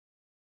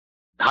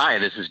Hi,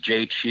 this is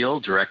Cheel,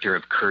 director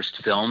of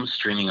Cursed Films,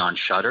 streaming on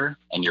Shudder,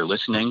 and you're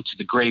listening to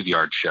The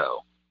Graveyard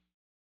Show.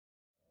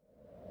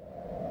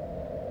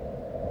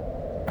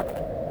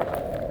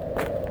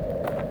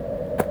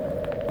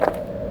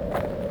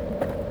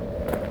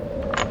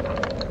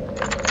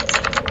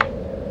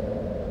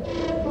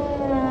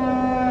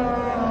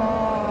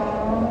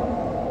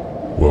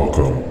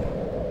 Welcome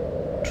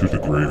to the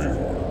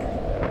Graveyard.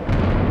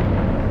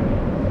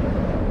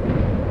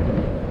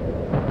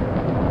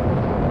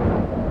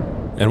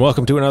 And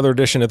welcome to another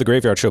edition of the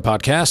Graveyard Show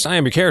podcast. I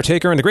am your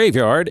caretaker, and the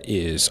graveyard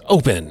is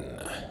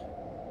open.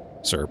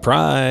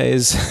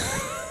 Surprise.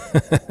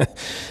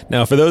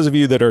 Now, for those of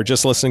you that are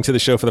just listening to the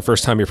show for the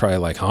first time, you're probably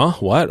like, huh?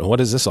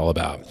 What is this all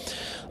about?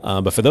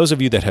 But for those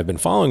of you that have been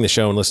following the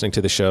show and listening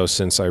to the show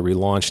since I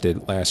relaunched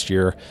it last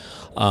year,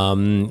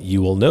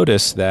 you will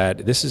notice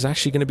that this is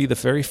actually going to be the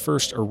very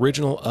first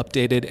original,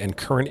 updated, and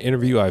current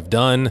interview I've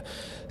done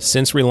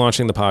since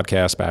relaunching the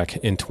podcast back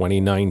in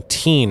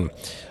 2019.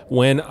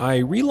 When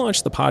I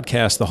relaunched the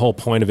podcast, the whole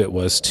point of it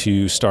was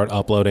to start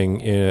uploading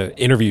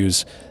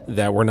interviews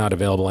that were not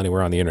available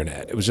anywhere on the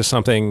internet. It was just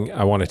something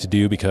I wanted to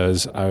do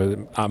because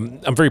I'm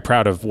very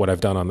proud of what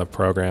I've done on the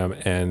program,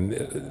 and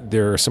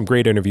there are some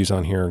great interviews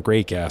on here and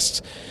great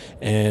guests.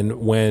 And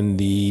when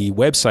the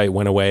website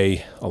went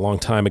away a long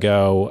time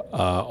ago,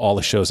 all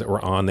the shows that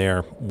were on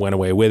there went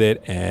away with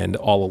it, and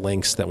all the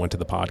links that went to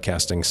the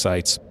podcasting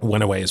sites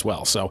went away as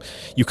well. So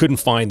you couldn't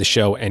find the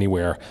show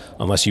anywhere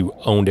unless you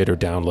owned it or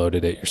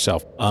downloaded it yourself.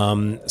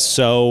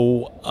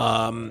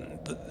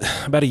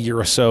 About a year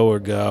or so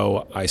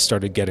ago, I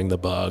started getting the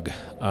bug.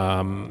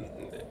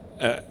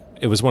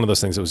 It was one of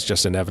those things that was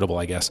just inevitable,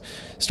 I guess.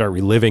 Start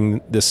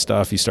reliving this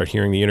stuff. You start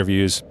hearing the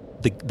interviews,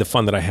 the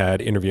fun that I had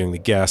interviewing the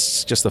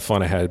guests, just the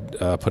fun I had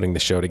putting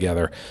the show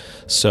together.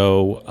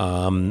 So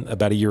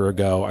about a year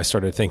ago, I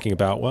started thinking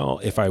about, well,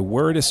 if I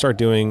were to start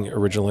doing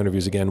original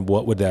interviews again,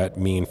 what would that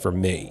mean for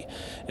me?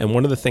 And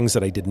one of the things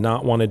that I did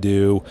not want to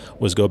do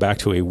was go back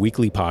to a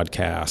weekly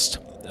podcast,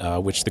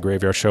 which the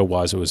Graveyard Show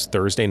was. It was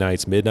Thursday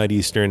nights, midnight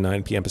Eastern,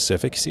 9 p.m.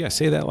 Pacific. See, I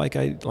say that like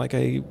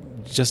I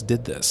just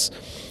did this.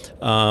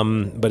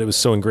 But it was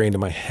so ingrained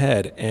in my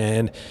head,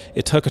 and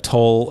it took a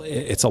toll.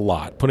 It's a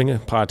lot. Putting a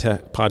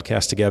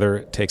podcast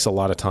together takes a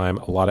lot of time,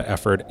 a lot of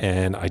effort,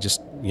 and I just,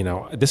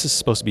 this is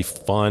supposed to be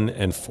fun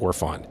and for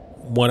fun.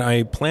 What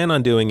I plan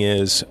on doing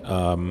is,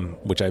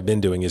 which I've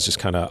been doing, is just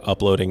kind of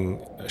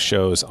uploading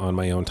shows on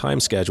my own time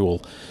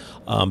schedule.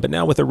 But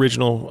now with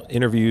original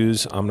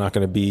interviews, I'm not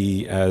going to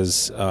be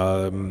there's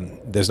not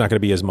going to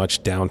be as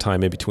much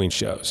downtime in between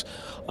shows.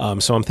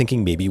 So I'm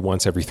thinking maybe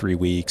once every 3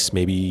 weeks,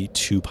 maybe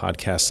 2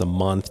 podcasts a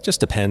month. Just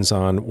depends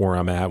on where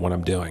I'm at, what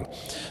I'm doing.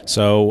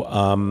 So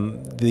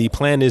the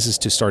plan is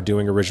to start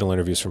doing original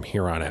interviews from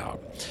here on out.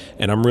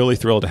 And I'm really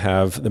thrilled to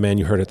have the man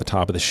you heard at the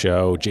top of the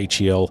show,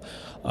 Cheel,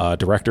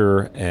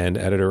 director and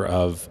editor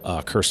of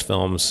Cursed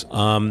Films.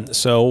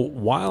 So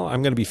while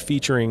I'm going to be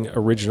featuring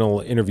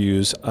original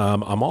interviews,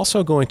 I'm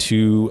also going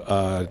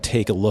to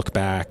take a look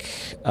back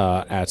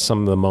at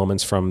some of the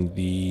moments from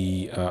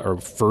the or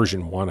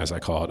version 1, as I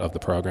call it, of the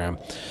program.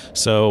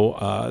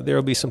 So there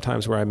will be some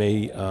times where I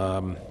may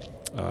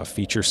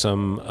feature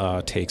some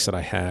takes that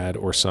I had,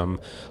 or some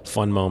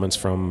fun moments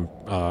from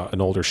an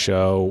older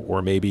show,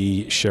 or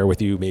maybe share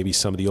with you maybe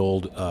some of the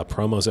old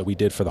promos that we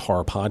did for the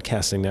Horror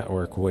Podcasting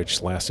Network,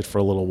 which lasted for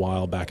a little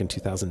while back in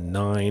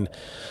 2009.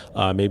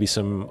 Maybe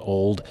some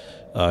old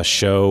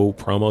show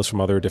promos from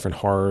other different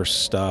horror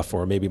stuff,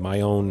 or maybe my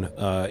own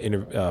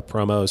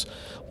promos.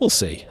 We'll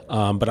see.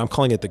 But I'm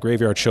calling it the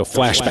Graveyard Show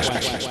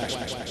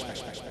Flashback.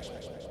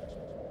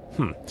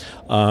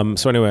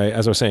 So anyway,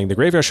 as I was saying, the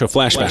Graveyard Show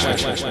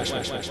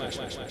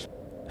Flashback.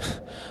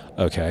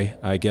 Okay,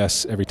 I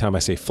guess every time I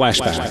say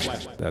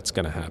flashback, that's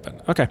going to happen.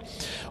 Okay,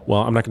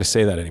 well, I'm not going to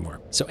say that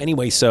anymore. So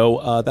anyway,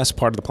 that's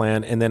part of the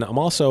plan. And then I'm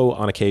also,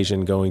 on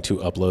occasion, going to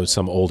upload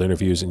some old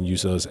interviews and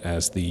use those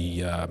as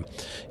the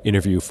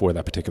interview for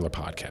that particular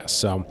podcast.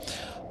 So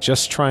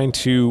just trying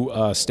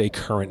to stay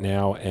current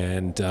now,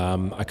 and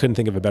I couldn't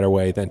think of a better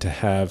way than to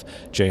have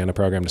Jay on the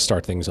program to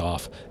start things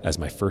off as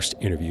my first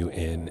interview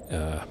in,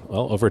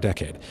 over a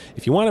decade.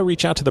 If you want to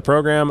reach out to the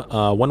program,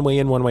 one way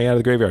in, one way out of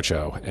the Graveyard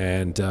Show,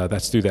 and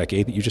that's through that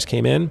gate that you just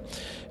came in,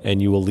 and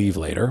you will leave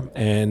later.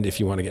 And if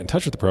you want to get in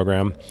touch with the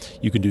program,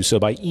 you can do so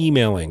by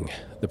emailing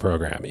the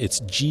program. It's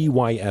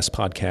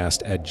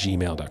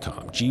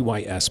gyspodcast@gmail.com.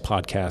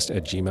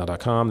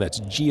 gyspodcast@gmail.com. That's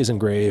G as in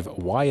grave,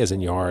 Y as in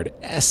yard,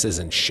 S as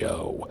in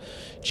show.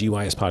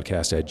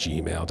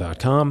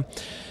 gyspodcast@gmail.com.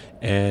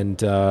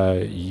 And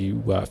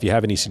if you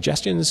have any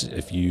suggestions,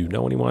 if you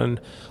know anyone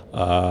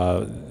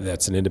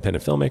that's an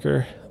independent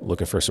filmmaker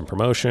looking for some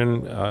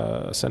promotion,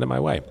 send it my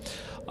way.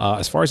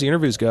 As far as the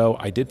interviews go,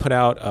 I did put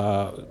out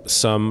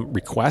some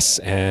requests,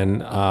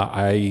 and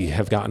I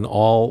have gotten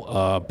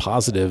all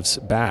positives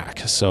back.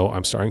 So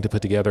I'm starting to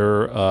put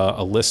together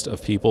a list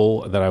of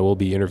people that I will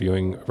be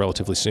interviewing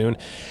relatively soon.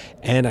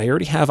 And I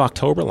already have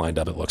October lined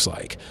up, it looks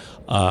like.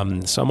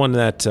 Someone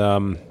that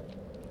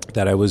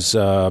that I was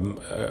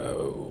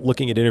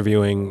looking at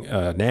interviewing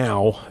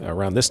now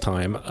around this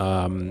time.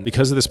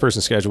 Because of this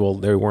person's schedule,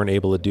 they weren't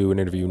able to do an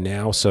interview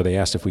now, so they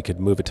asked if we could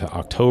move it to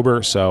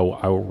October. So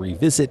I will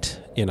revisit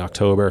in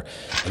October.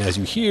 And as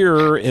you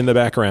hear in the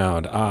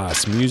background,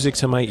 it's music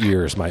to my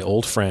ears. My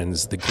old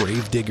friends, the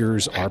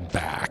Gravediggers, are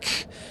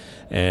back.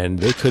 And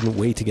they couldn't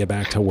wait to get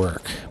back to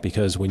work,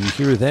 because when you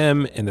hear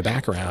them in the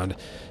background,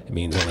 it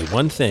means only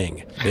one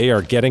thing. They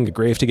are getting a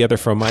grave together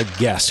from my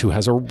guest who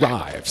has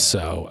arrived.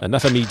 So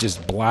enough of me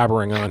just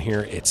blabbering on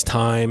here. It's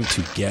time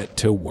to get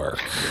to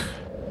work.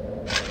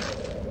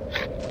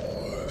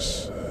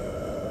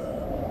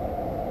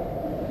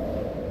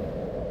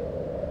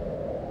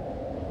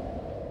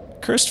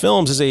 Cursed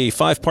Films is a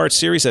 5-part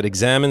series that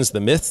examines the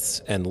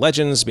myths and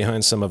legends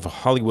behind some of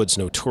Hollywood's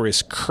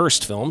notorious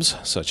cursed films,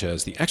 such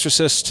as The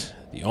Exorcist,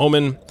 The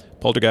Omen,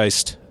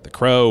 Poltergeist, The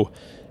Crow,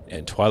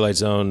 and Twilight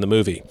Zone, the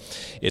movie.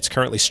 It's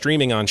currently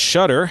streaming on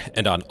Shudder,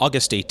 and on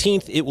August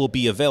 18th, it will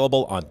be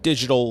available on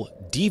digital,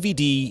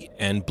 DVD,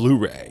 and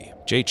Blu-ray.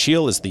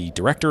 Cheel is the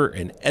director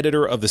and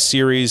editor of the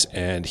series,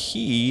 and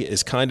he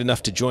is kind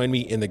enough to join me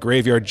in the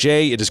Graveyard.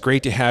 Jay, it is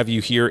great to have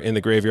you here in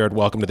the Graveyard.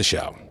 Welcome to the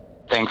show.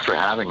 Thanks for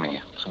having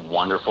me. It's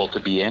wonderful to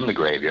be in the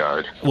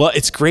Graveyard. Well,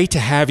 it's great to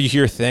have you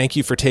here. Thank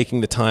you for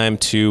taking the time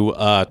to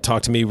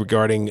talk to me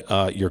regarding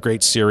your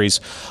great series.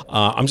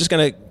 I'm just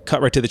going to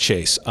cut right to the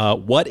chase.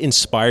 What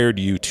inspired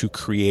you to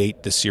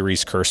create the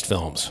series Cursed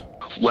Films?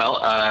 Well,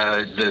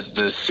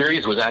 the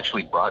series was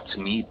actually brought to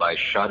me by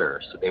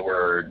Shudder. So they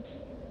were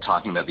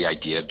talking about the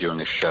idea of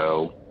doing a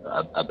show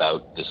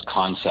about this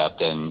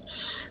concept, and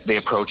they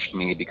approached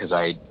me because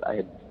I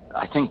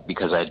think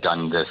because I had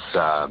done this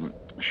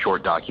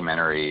short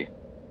documentary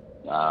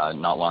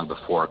not long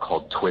before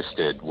called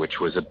Twisted,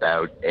 which was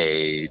about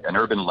an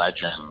urban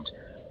legend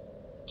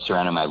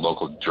surrounding my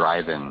local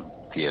drive-in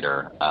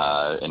theater,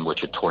 in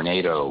which a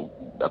tornado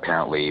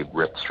apparently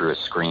ripped through a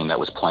screen that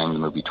was playing the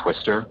movie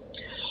Twister.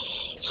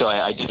 So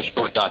I did a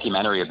short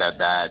documentary about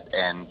that,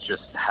 and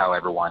just how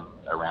everyone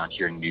around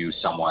here knew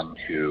someone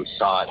who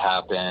saw it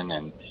happen,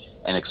 and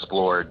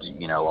explored,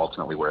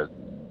 ultimately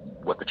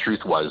what the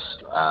truth was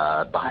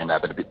behind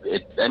that. But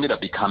it ended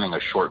up becoming a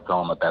short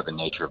film about the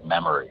nature of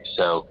memory.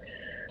 So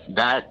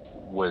that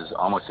was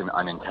almost an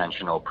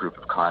unintentional proof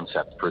of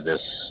concept for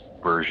this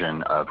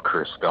version of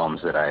Cursed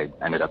Films that I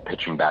ended up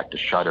pitching back to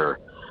Shudder,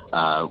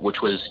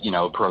 which was,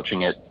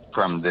 approaching it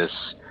from this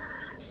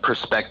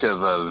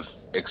perspective of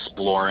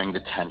exploring the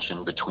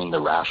tension between the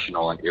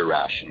rational and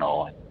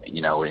irrational,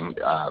 and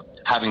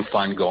having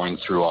fun going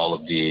through all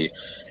of the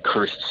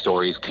cursed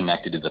stories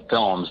connected to the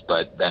films,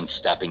 but then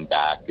stepping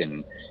back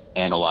and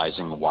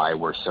analyzing why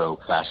we're so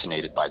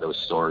fascinated by those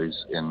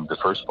stories in the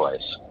first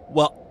place.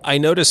 Well, I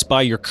noticed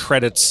by your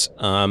credits,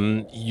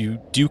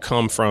 you do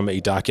come from a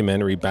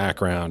documentary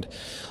background.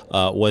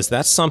 Was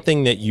that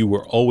something that you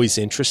were always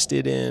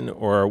interested in,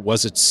 or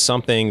was it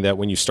something that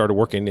when you started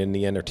working in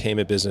the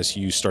entertainment business,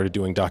 you started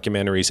doing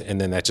documentaries, and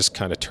then that just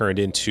kind of turned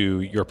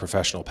into your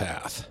professional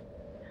path?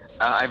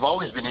 I've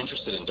always been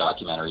interested in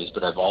documentaries,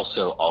 but I've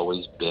also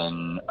always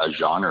been a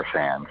genre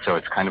fan, so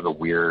it's kind of a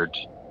weird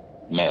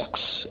mix.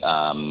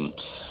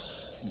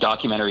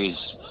 Documentaries,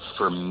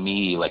 for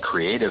me, like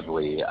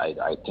creatively,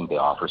 I think they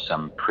offer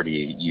some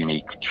pretty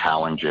unique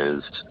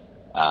challenges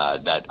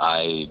that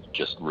I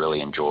just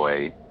really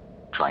enjoy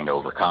trying to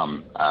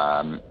overcome.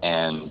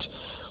 And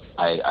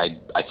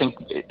I think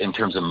in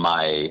terms of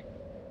my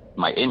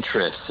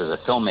interests as a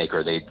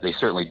filmmaker, they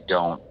certainly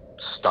don't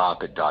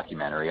stop at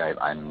documentary.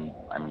 I'm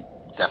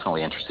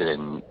definitely interested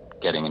in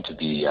getting into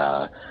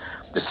the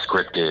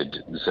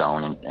scripted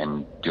zone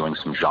and doing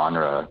some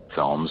genre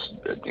films,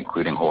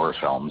 including horror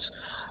films.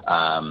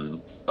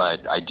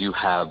 But I do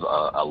have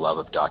a love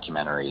of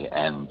documentary,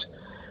 and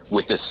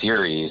with this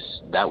series,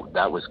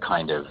 that was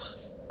kind of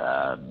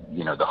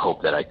the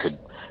hope that I could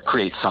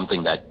create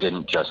something that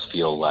didn't just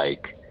feel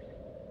like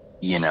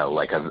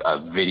like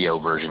a video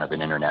version of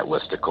an internet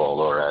listicle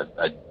or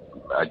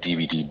a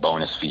DVD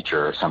bonus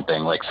feature or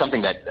something, like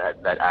something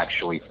that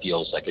actually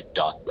feels like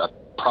a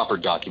proper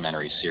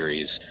documentary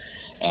series,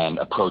 and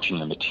approaching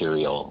the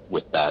material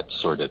with that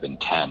sort of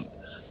intent.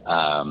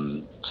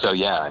 So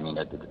yeah, I mean,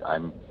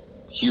 I'm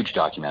a huge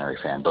documentary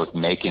fan, both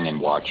making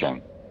and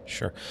watching.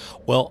 Sure.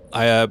 Well,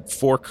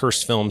 for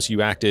Cursed Films,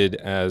 you acted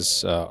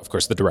as, of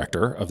course, the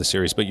director of the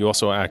series, but you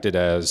also acted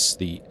as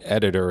the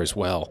editor as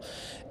well.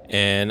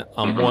 And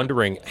I'm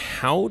wondering,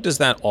 how does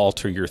that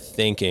alter your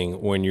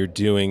thinking when you're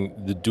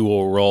doing the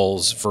dual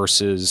roles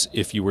versus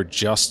if you were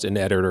just an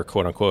editor,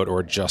 quote unquote,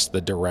 or just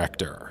the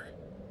director?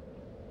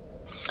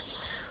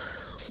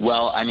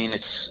 Well, I mean,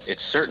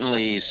 it's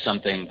certainly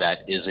something that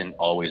isn't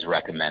always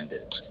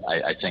recommended.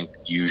 I think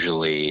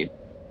usually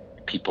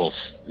people,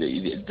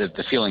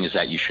 the feeling is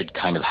that you should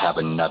kind of have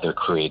another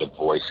creative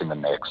voice in the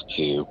mix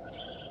to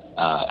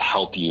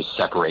help you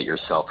separate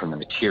yourself from the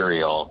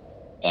material,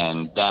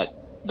 and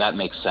that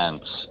makes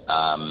sense.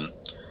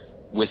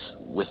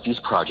 With these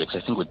projects,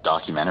 I think with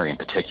documentary in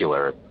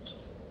particular,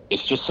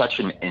 it's just such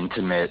an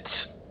intimate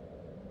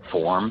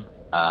form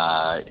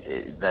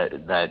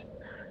that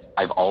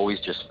I've always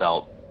just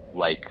felt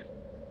like,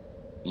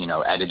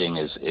 editing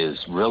is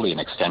really an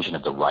extension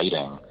of the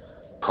writing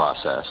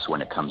process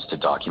when it comes to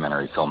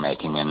documentary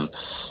filmmaking.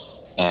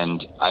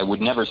 And I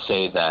would never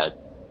say that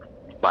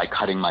by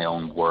cutting my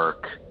own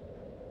work,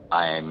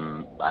 I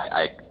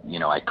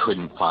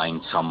couldn't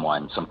find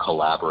some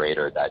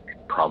collaborator that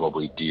could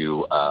probably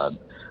do,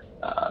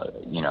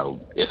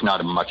 if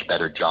not a much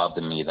better job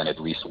than me, then at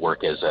least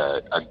work as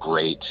a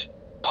great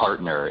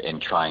partner in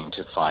trying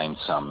to find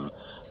some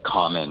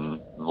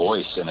common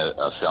voice in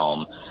a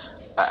film.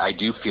 I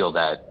do feel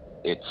that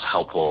it's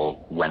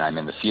helpful when I'm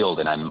in the field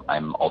and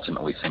I'm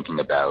ultimately thinking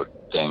about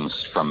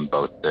things from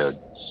both the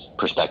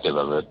perspective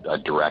of a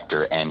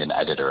director and an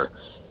editor,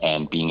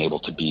 and being able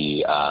to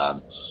be,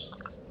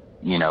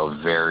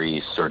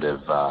 very sort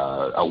of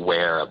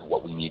aware of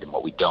what we need and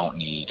what we don't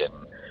need.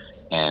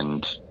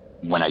 And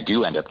when I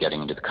do end up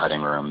getting into the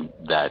cutting room,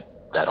 that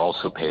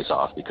also pays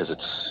off, because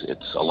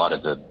it's a lot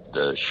of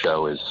the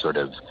show is sort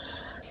of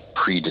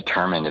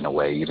predetermined in a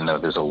way, even though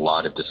there's a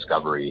lot of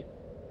discovery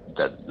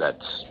that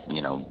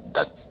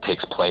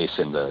takes place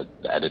in the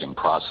editing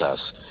process.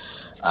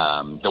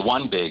 The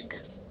one big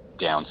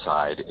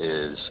downside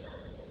is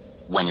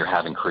when you're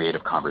having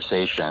creative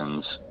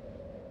conversations,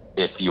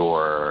 if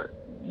you're,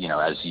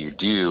 as you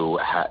do,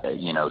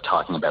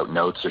 talking about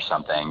notes or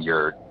something,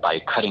 by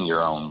cutting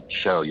your own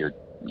show,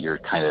 you're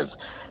kind of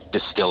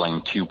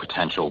distilling two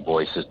potential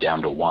voices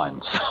down to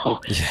one.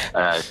 So,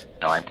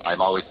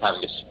 I'm always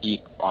having to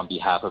speak on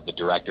behalf of the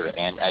director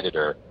and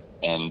editor,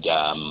 and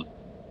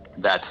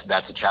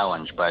that's a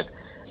challenge. But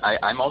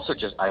I'm also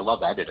I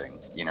love editing.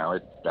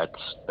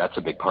 That's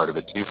a big part of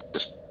it too.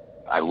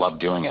 I love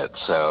doing it.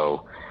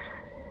 So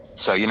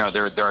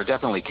there are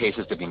definitely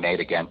cases to be made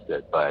against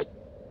it, but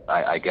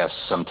I guess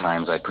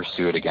sometimes I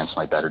pursue it against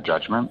my better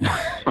judgment.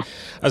 I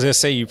was going to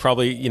say, you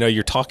probably,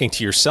 you're talking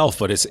to yourself,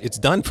 but it's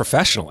done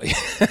professionally.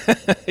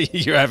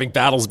 You're having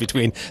battles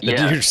between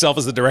yourself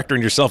as the director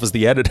and yourself as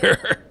the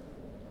editor.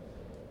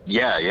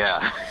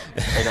 Yeah.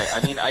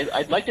 And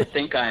I'd like to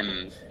think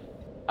I'm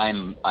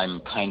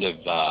kind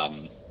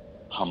of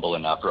humble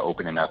enough or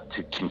open enough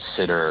to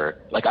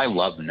consider, like, I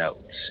love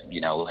notes,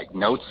 like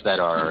notes that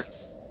are,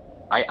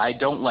 I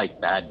don't like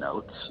bad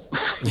notes,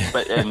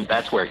 and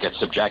that's where it gets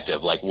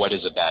subjective. Like, what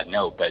is a bad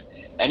note? But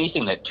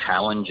anything that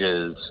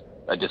challenges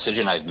a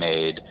decision I've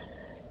made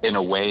in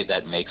a way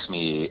that makes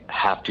me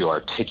have to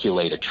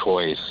articulate a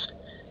choice,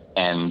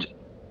 and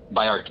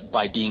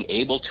by being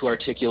able to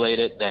articulate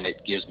it, then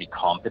it gives me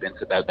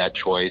confidence about that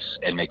choice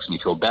and makes me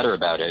feel better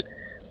about it.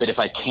 But if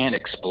I can't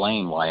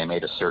explain why I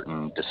made a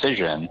certain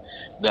decision,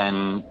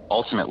 then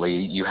ultimately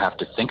you have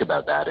to think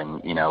about that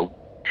and,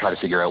 try to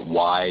figure out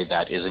why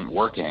that isn't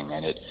working.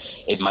 And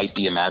it might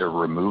be a matter of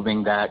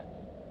removing that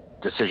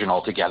decision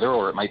altogether,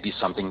 or it might be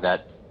something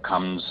that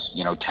comes,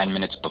 10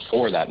 minutes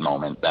before that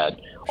moment that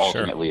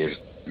ultimately is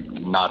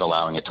not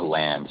allowing it to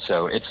land.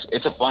 So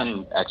it's a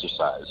fun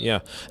exercise.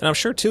 Yeah. And I'm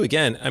sure too,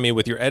 again,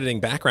 with your editing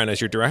background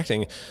as you're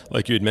directing,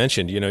 like you had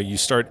mentioned, you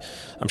start,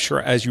 I'm sure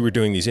as you were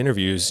doing these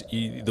interviews,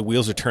 the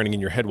wheels are turning in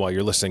your head while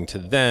you're listening to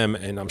them.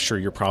 And I'm sure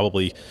you're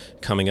probably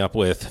coming up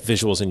with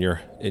visuals in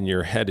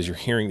your head as you're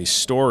hearing these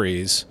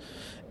stories.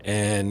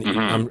 And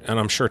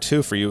I'm sure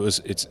too, for you,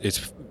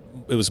 it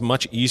was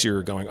much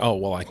easier going, oh,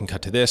 well, I can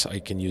cut to this. I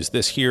can use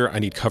this here. I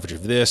need coverage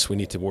of this. We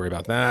need to worry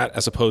about that,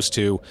 as opposed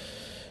to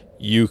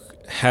you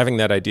having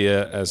that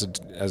idea as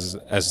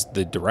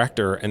the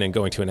director and then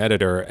going to an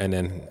editor and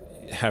then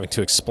having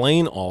to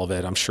explain all of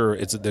it. I'm sure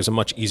there's a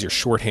much easier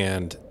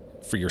shorthand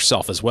for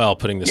yourself as well,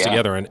 putting this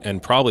together,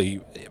 and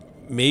probably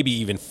maybe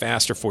even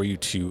faster for you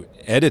to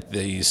edit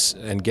these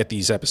and get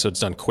these episodes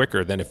done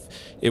quicker than if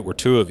it were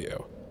two of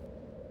you.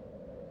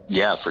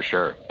 Yeah, for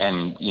sure.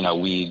 And,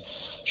 we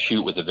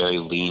shoot with a very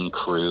lean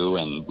crew,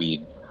 and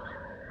we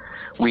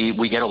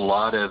get a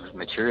lot of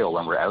material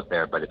when we're out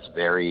there, but it's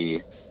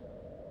very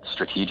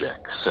strategic.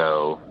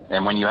 So,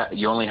 and when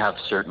you only have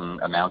certain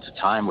amounts of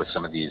time with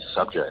some of these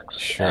subjects,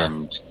 sure.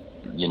 And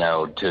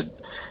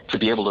to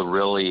be able to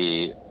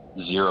really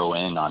zero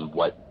in on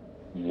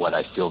what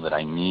I feel that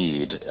I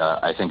need,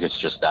 I think it's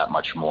just that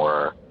much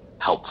more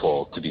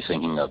helpful to be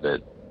thinking of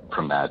it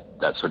from that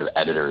sort of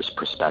editor's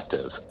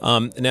perspective.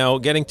 Now,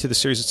 getting to the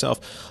series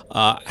itself,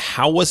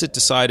 how was it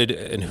decided,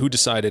 and who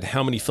decided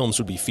how many films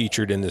would be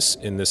featured in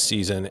this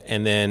season?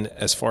 And then,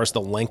 as far as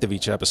the length of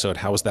each episode,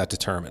 how was that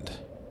determined?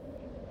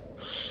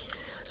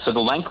 So the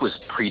length was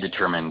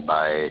predetermined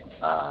by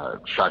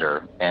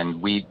Shudder,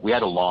 and we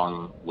had a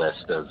long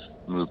list of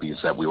movies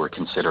that we were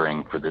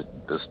considering for this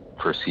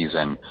first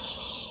season,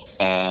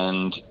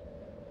 and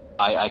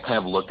I kind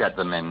of looked at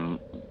them and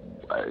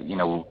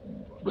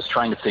was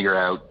trying to figure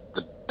out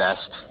the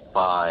best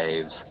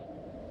 5.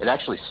 It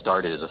actually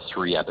started as a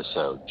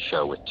 3-episode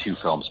show with 2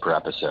 films per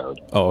episode.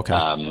 Oh,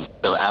 okay.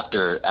 So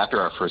after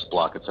our first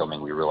block of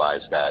filming, we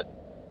realized that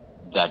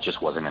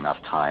just wasn't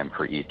enough time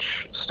for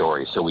each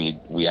story. So we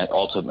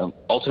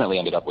ultimately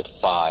ended up with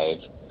 5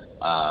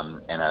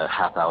 and a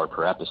half hour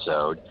per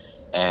episode.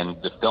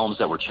 And the films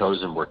that were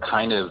chosen were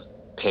kind of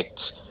picked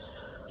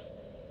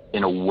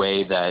in a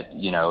way that,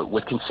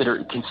 with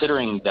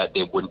considering that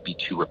they wouldn't be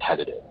too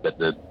repetitive, that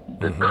the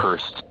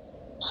cursed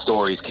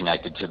stories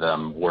connected to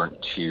them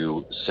weren't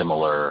too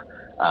similar,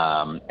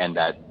 and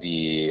that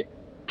the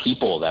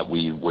people that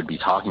we would be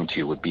talking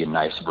to would be a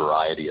nice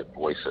variety of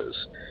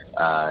voices.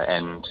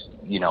 And,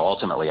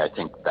 ultimately I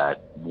think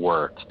that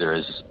worked. There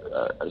is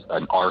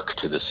an arc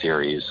to the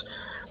series,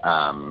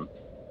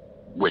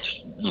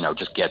 which,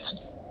 just gets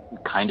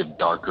kind of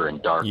darker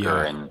and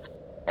darker,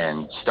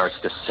 and starts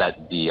to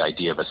set the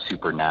idea of a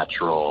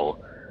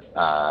supernatural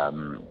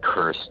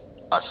curse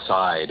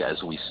aside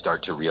as we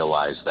start to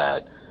realize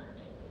that,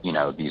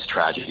 these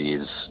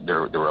tragedies,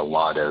 there were a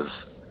lot of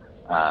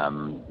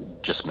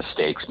just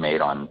mistakes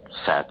made on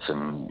sets,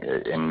 and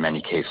in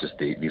many cases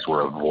these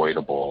were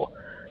avoidable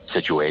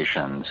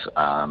situations,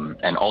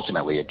 and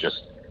ultimately it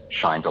just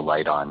shined a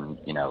light on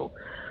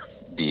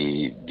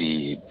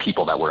the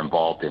people that were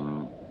involved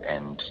in,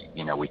 and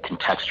we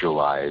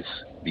contextualize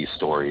these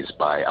stories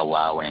by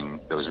allowing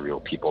those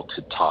real people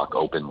to talk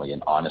openly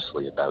and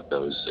honestly about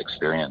those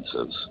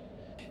experiences.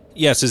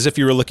 Yes, as if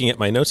you were looking at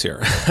my notes here,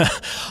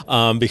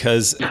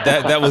 because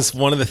that was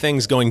one of the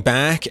things going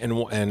back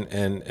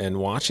and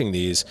watching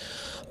these.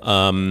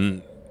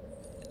 I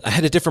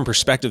had a different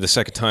perspective the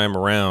second time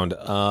around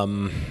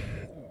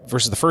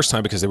versus the first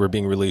time, because they were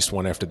being released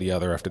one after the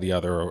other.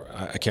 Or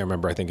I can't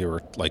remember. I think they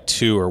were like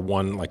two or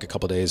one, like a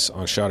couple of days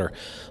on Shudder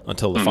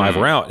until the five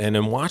were out. And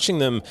in watching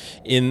them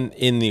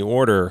in the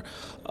order,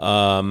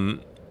 there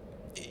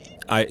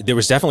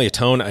was definitely a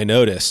tone I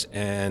noticed,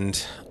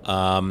 and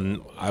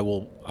I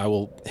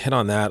will hit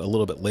on that a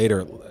little bit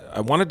later.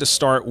 I wanted to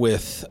start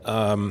with,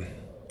 I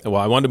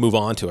wanted to move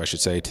on to, I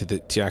should say, to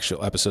the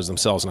actual episodes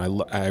themselves,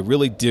 and I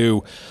really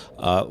do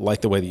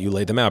like the way that you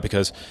laid them out,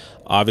 because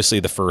obviously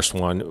the first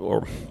one,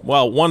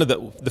 one of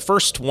the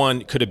first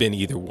one could have been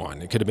either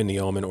one. It could have been The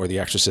Omen or The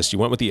Exorcist. You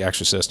went with The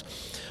Exorcist.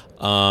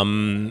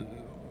 Maybe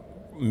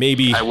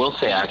I will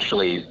say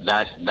actually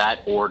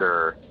that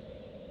order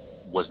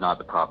was not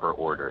the proper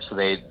order. So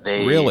they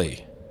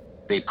really.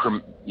 They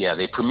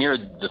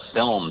premiered the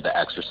film The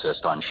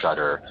Exorcist on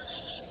Shudder,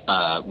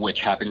 which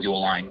happened to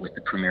align with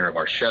the premiere of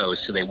our show.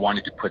 So they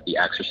wanted to put the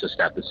Exorcist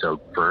episode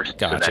first,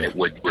 so that it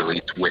would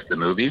release with the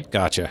movie.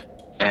 Gotcha.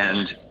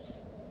 And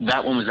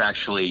that one was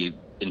actually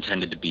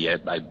intended to be,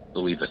 I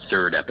believe, the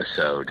third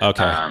episode.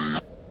 Okay.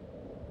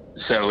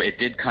 So it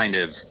did kind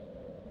of,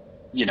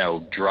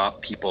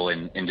 drop people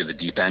into the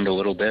deep end a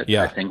little bit.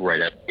 Yeah. I think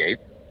right out the gate.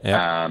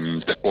 Yeah.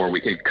 Before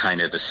we could kind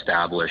of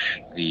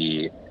establish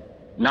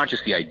not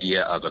just the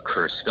idea of a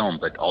cursed film,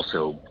 but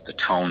also the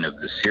tone of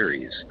the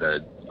series,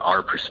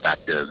 our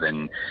perspective,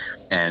 and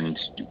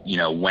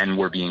when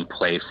we're being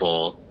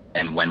playful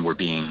and when we're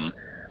being,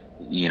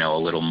 a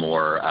little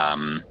more,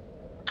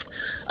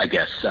 I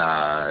guess,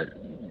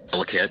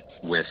 delicate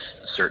with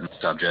certain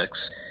subjects,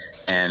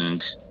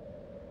 and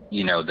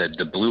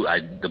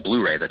the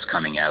Blu-ray that's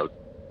coming out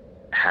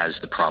has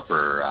the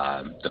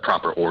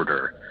proper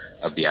order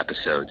of the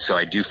episode. So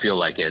I do feel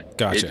like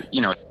it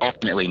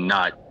ultimately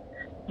not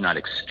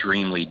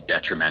extremely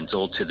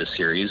detrimental to the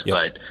series,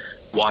 but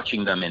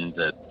watching them in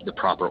the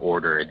proper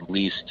order at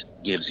least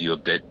gives you a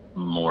bit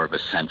more of a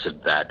sense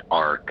of that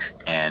arc,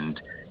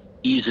 and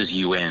eases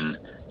you in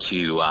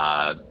to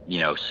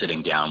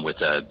sitting down with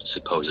a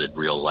supposed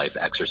real life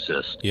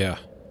exorcist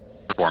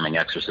performing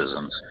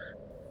exorcisms.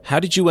 How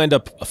did you end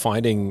up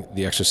finding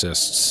the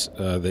exorcists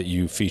that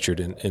you featured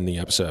in the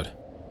episode?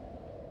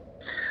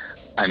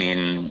 I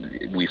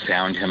mean, we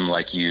found him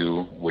like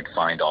you would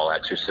find all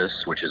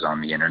exorcists, which is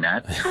on the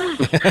internet.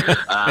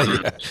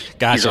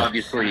 Gotcha. He's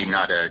obviously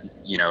not a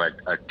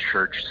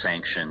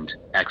church-sanctioned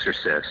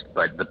exorcist,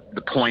 but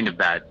the point of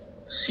that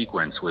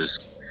sequence was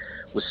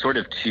sort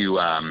of to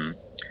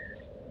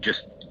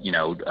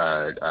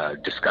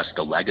discuss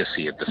the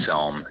legacy of the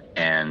film,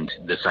 and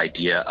this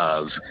idea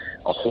of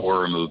a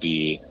horror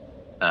movie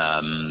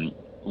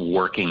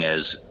working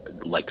as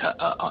like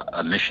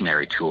a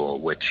missionary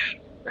tool, which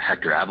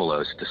Hector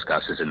Avalos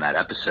discusses in that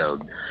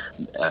episode,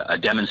 a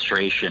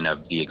demonstration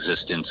of the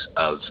existence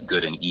of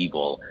good and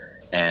evil,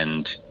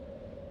 and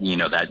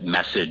that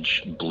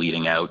message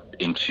bleeding out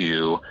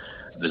into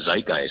the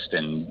zeitgeist,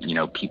 and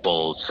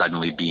people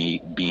suddenly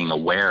being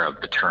aware of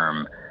the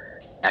term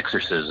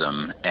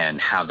exorcism, and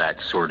how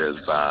that sort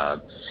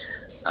of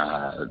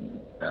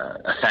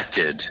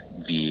affected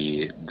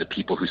the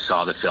people who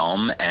saw the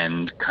film,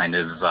 and kind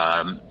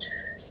of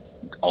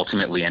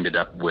ultimately ended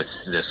up with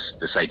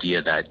this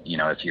idea that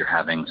if you're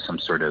having some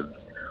sort of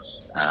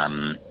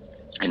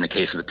in the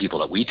case of the people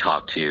that we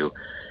talked to,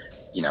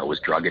 it was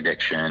drug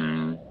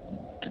addiction,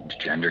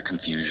 gender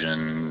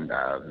confusion,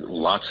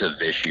 lots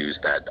of issues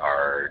that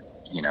are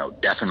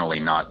definitely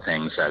not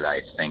things that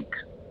I think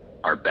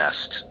are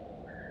best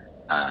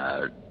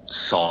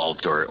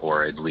solved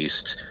or at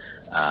least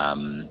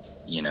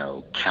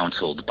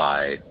counseled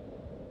by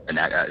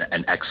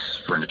an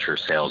ex-furniture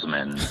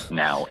salesman,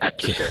 now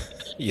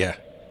exorcist. Yeah,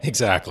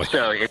 exactly.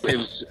 So it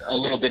was a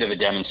little bit of a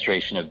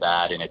demonstration of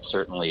that, and it's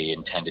certainly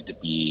intended to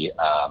be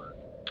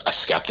a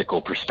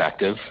skeptical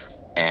perspective.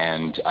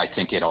 And I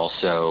think it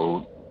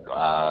also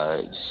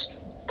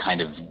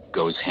kind of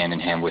goes hand in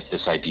hand with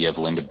this idea of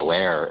Linda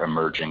Blair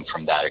emerging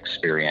from that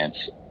experience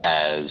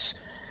as,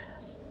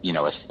 you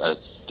know, a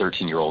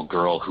 13-year-old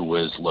girl who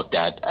was looked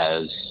at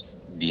as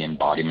the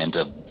embodiment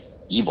of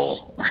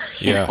evil,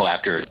 you know,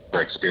 after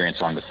her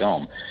experience on the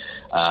film.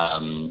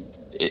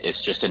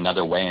 It's just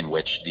another way in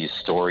which these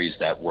stories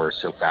that we're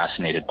so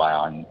fascinated by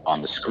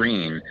on the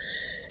screen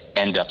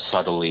end up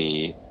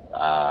subtly,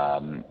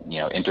 you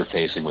know,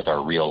 interfacing with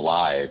our real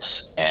lives.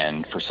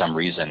 And for some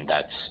reason,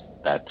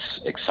 that's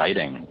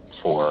exciting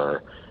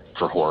for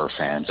horror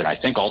fans. And I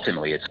think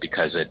ultimately it's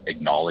because it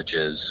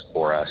acknowledges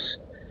for us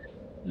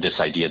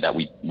this idea that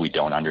we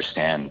don't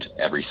understand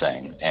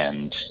everything.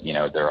 And, you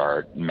know, there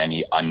are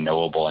many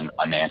unknowable and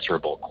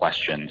unanswerable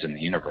questions in the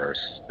universe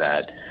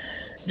that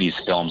these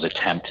films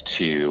attempt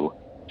to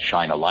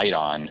shine a light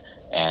on.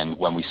 And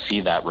when we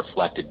see that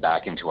reflected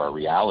back into our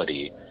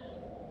reality,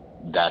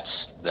 that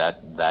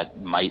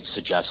might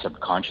suggest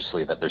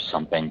subconsciously that there's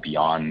something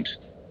beyond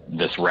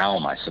this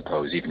realm, I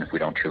suppose, even if we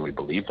don't truly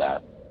believe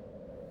that.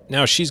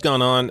 Now, she's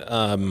gone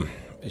on,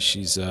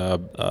 she's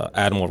a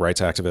animal rights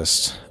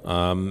activist,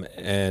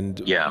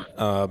 and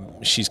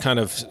she's kind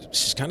of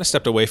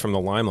stepped away from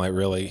the limelight,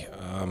 really.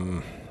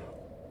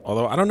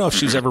 Although I don't know if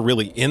she's ever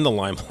really in the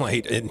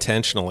limelight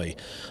intentionally.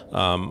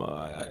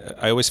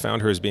 I always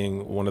found her as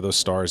being one of those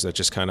stars that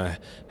just kind of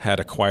had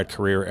a quiet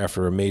career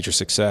after a major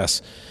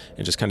success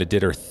and just kind of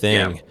did her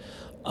thing.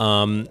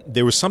 Yeah.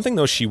 There was something,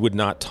 though, she would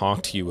not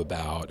talk to you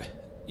about.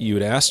 You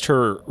had asked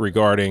her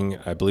regarding,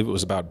 I believe it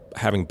was about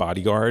having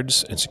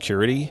bodyguards and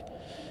security.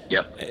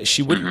 Yep.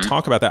 She wouldn't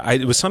talk about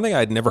that. It was something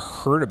I'd never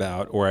heard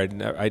about, or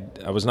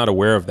I was not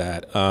aware of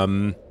that.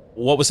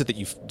 What was it that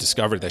you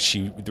discovered that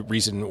the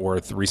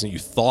reason you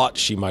thought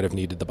she might have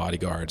needed the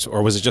bodyguards?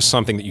 Or was it just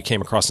something that you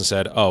came across and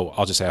said, oh,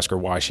 I'll just ask her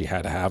why she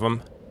had to have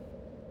them?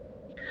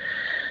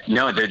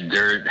 No,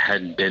 there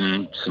had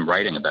been some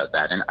writing about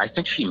that. And I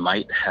think she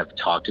might have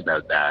talked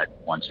about that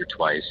once or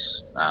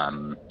twice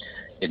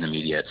in the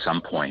media at some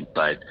point.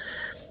 But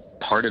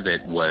part of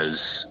it was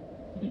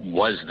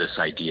this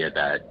idea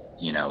that,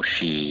 you know,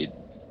 she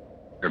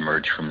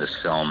emerged from this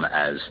film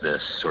as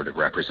this sort of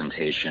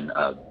representation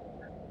of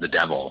the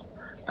devil,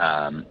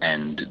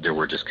 and there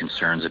were just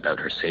concerns about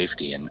her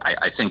safety. And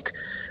I think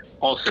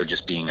also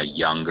just being a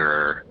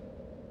younger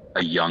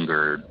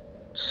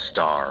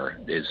star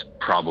is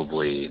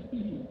probably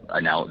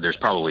there's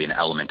probably an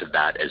element of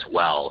that as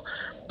well.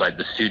 But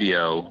the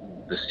studio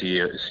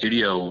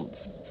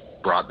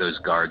brought those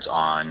guards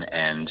on,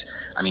 and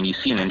I mean, you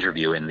see an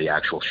interview in the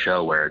actual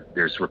show where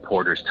there's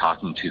reporters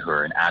talking to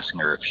her and asking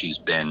her if she's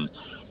been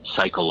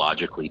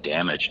psychologically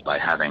damaged by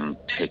having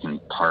taken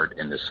part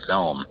in this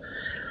film.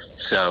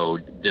 So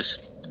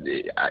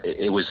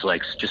it was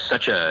like just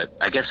such a,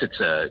 I guess it's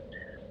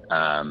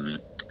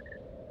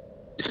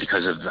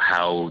because of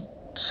how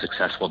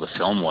successful the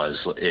film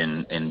was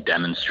in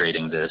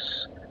demonstrating this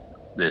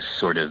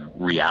sort of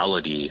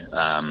reality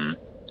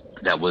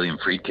that William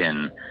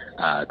Friedkin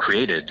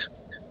created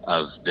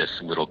of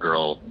this little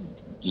girl,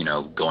 you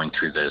know, going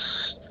through this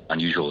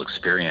unusual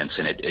experience.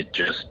 And it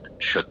just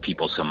shook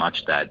people so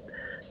much that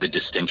the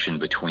distinction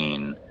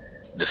between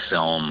the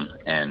film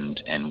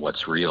and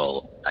what's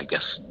real, I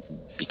guess,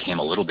 became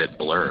a little bit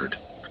blurred.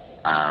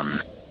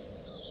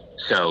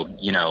 So,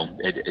 you know,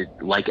 it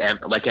like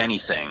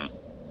anything,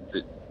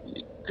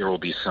 there will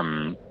be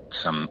some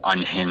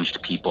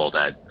unhinged people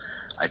that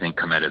I think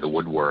come out of the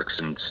woodworks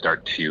and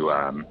start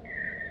to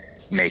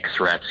make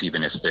threats,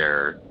 even if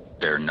they're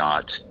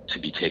not to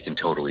be taken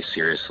totally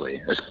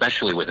seriously,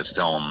 especially with a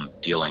film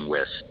dealing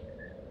with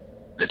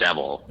the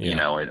devil, you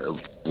know,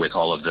 with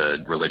all of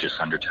the religious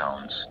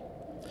undertones.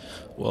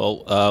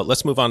 Well,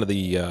 let's move on to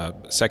the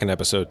second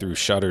episode through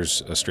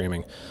Shudder's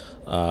streaming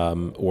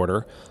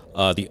order.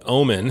 The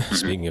Omen,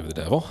 speaking of the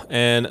devil.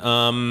 And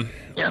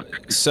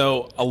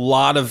so a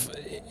lot of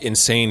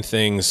insane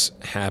things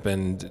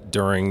happened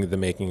during the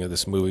making of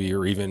this movie,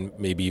 or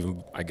maybe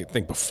even I could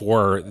think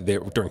before,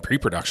 during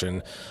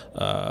pre-production,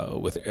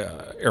 with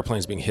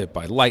airplanes being hit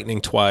by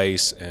lightning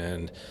twice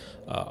and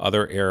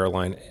other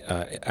airline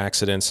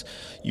accidents.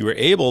 You were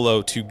able,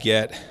 though, to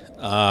get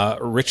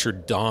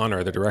Richard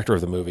Donner, the director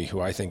of the movie, who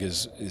I think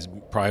is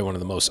probably one of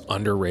the most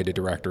underrated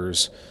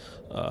directors,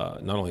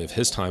 not only of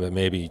his time, but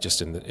maybe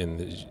just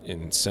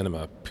in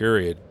cinema,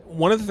 period.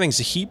 One of the things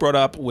that he brought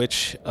up,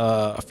 which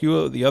a few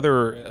of the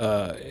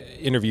other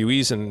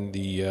interviewees in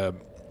the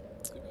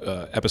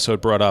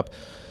episode brought up,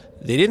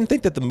 they didn't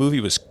think that the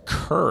movie was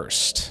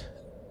cursed.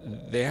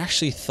 They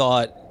actually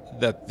thought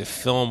that the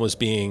film was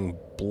being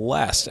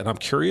blessed. And I'm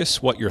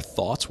curious what your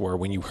thoughts were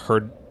when you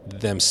heard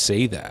them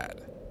say that.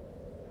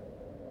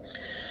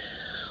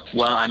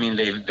 Well, I mean,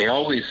 they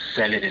always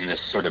said it in this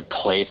sort of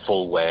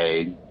playful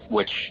way,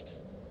 which,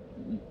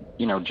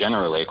 you know,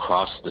 generally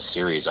across the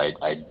series,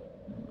 I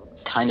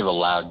kind of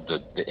allowed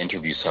the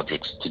interview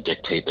subjects to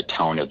dictate the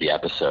tone of the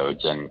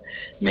episodes. And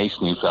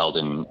Mace Neufeld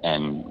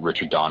and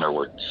Richard Donner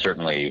were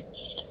certainly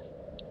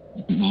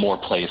more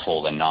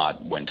playful than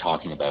not when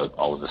talking about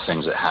all of the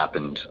things that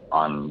happened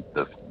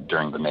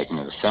during the making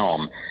of the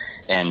film.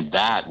 And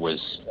that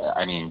was,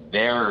 I mean,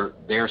 their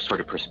sort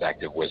of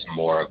perspective was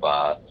more of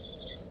a,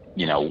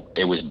 you know,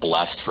 it was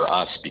blessed for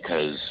us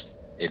because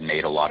it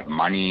made a lot of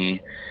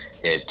money.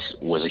 It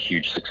was a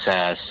huge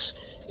success.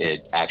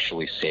 It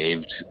actually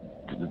saved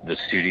the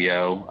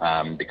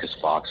studio because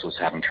Fox was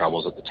having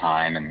troubles at the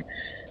time, and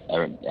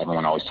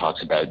everyone always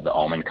talks about The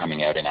Omen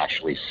coming out and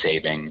actually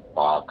saving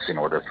Fox in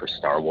order for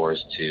Star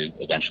Wars to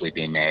eventually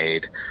be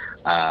made.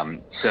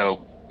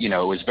 So, you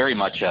know, it was very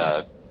much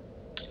a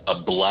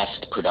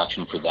blessed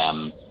production for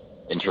them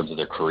in terms of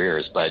their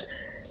careers. But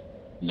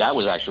that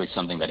was actually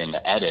something that in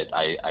the edit,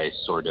 I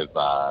sort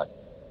of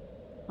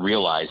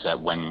realized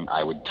that when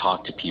I would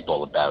talk to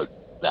people about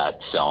that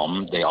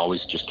film, they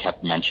always just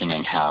kept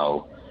mentioning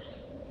how,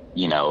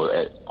 you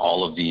know,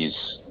 all of these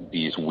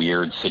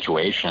weird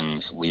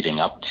situations leading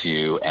up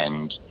to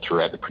and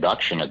throughout the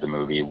production of the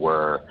movie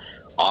were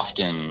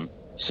often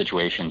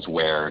situations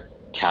where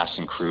cast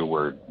and crew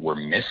were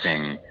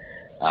missing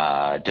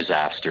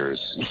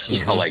disasters.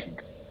 You know,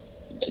 like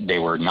they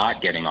were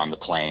not getting on the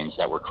planes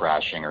that were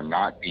crashing or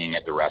not being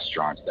at the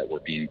restaurants that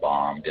were being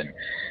bombed. And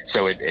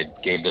so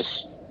it gave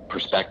this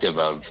perspective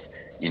of,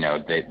 you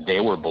know,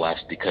 they were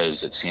blessed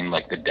because it seemed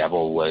like the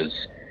devil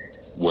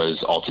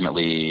was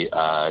ultimately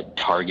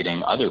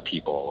targeting other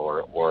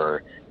people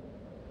or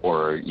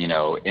you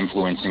know,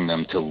 influencing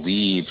them to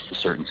leave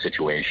certain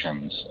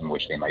situations in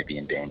which they might be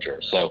in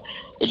danger. So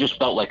it just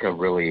felt like a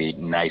really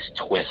nice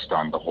twist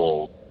on the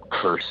whole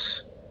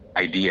curse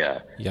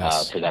idea.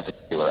 Yes. For that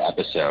particular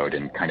episode,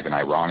 and kind of an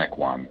ironic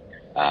one.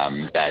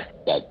 That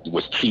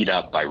was teed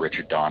up by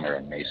Richard Donner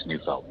and Mace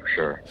Neufeld for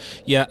sure.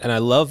 Yeah, and I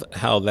love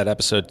how that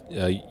episode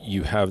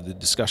you have the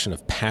discussion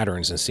of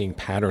patterns and seeing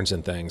patterns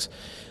in things.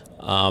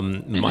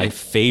 My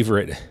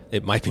favorite,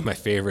 it might be my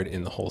favorite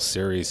in the whole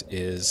series,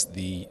 is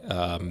the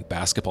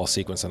basketball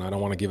sequence, and I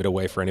don't want to give it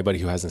away for anybody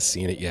who hasn't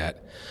seen it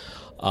yet.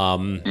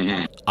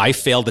 I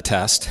failed the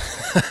test.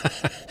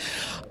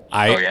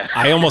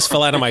 I almost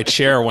fell out of my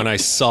chair when I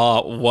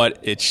saw what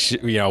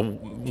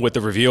what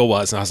the reveal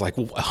was, and I was like,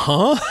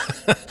 huh?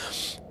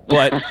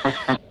 But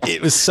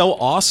it was so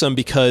awesome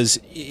because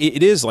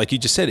it is, like you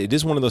just said, it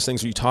is one of those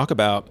things where you talk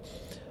about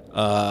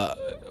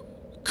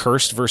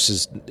cursed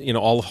versus, you know,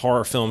 all of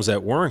horror films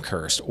that weren't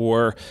cursed.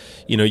 Or,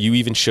 you know, you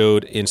even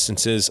showed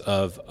instances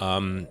of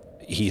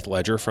Heath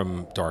Ledger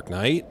from Dark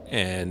Knight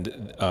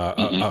and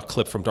a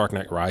clip from Dark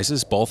Knight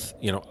Rises. Both,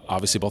 you know,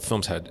 obviously both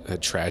films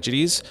had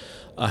tragedies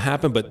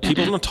happen, but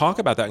people don't talk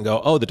about that and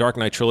go, oh, the Dark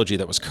Knight trilogy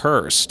that was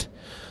cursed.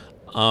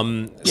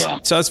 So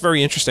that's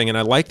very interesting, and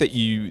I like that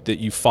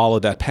you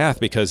followed that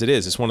path, because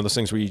it's one of those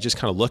things where you just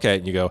kind of look at it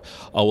and you go,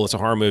 oh, well, it's a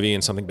horror movie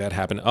and something bad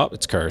happened. Oh,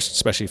 it's cursed,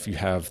 especially if you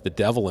have the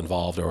devil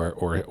involved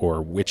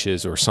or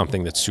witches or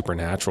something that's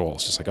supernatural.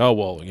 It's just like, oh,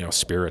 well, you know,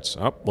 spirits.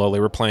 Oh, well, they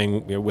were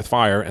playing, you know, with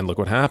fire, and look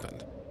what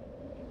happened.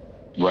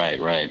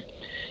 Right.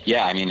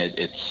 Yeah, I mean,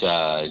 it's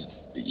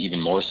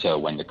even more so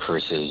when the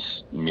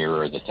curses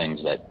mirror the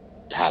things that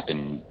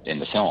happen in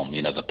the film.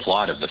 You know, the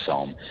plot of the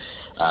film.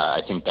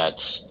 I think that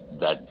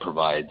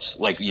provides,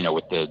 like, you know,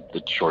 with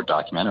the short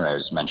documentary I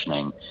was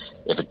mentioning,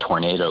 if a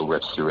tornado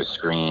rips through a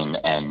screen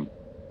and,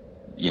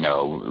 you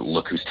know,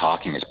 Look Who's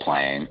Talking is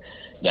playing,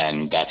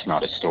 then that's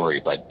not a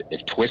story. But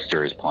if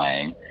Twister is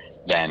playing,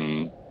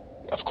 then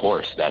of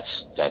course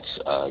that's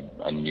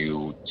a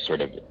new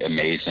sort of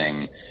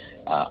amazing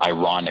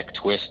ironic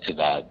twist to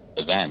that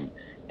event.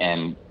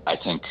 And I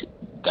think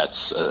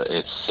that's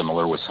it's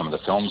similar with some of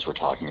the films we're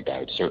talking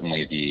about.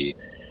 Certainly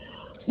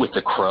with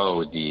The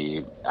Crow,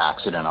 the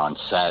accident on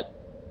set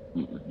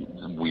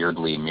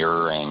weirdly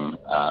mirroring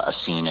a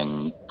scene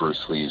in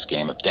Bruce Lee's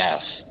Game of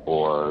Death,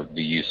 or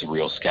the use of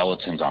real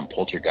skeletons on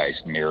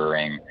Poltergeist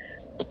mirroring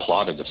the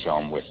plot of the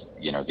film with,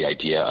 you know, the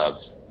idea of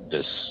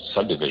this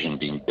subdivision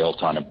being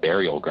built on a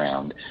burial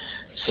ground.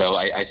 So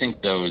I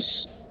think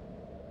those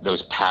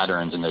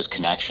patterns and those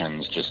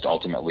connections just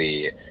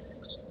ultimately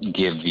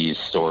give these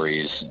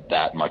stories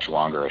that much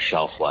longer a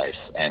shelf life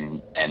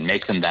and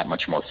make them that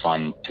much more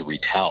fun to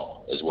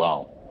retell as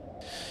well.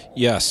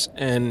 Yes,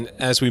 and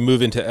as we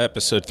move into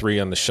episode 3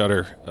 on the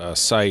Shudder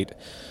site,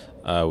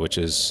 which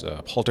is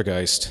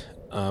Poltergeist,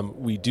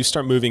 we do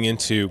start moving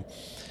into,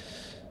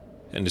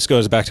 and this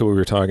goes back to what we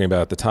were talking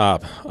about at the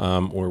top,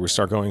 where we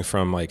start going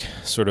from like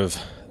sort of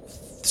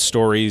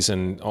stories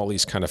and all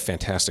these kind of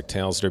fantastic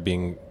tales that are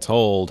being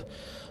told.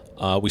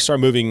 We start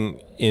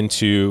moving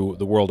into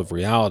the world of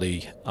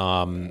reality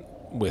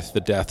with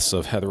the deaths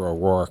of Heather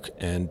O'Rourke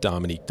and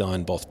Dominique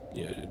Dunne, both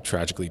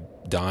tragically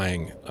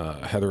dying.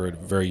 Heather at a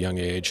very young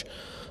age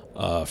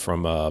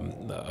from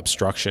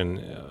obstruction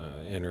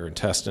in her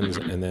intestines,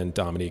 and then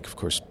Dominique, of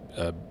course,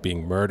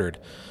 being murdered.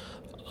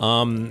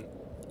 I'm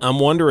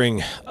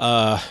wondering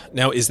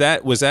now, is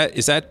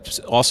that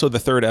also the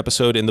third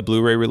episode in the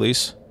Blu-ray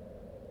release?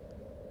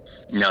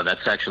 No,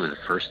 that's actually the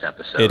first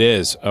episode. It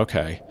is,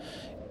 okay.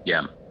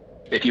 Yeah.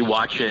 If you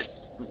watch it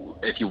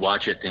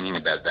thinking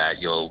about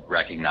that, you'll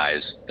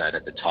recognize that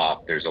at the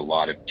top there's a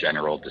lot of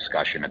general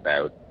discussion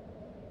about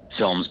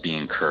films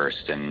being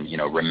cursed and, you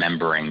know,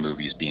 remembering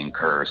movies being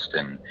cursed,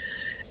 and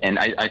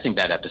I think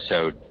that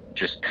episode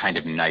just kind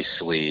of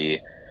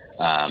nicely,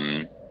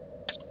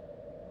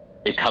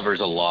 it covers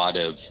a lot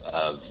of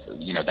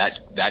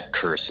that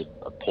curse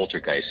of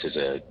poltergeist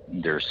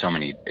there are so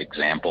many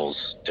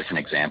different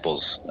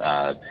examples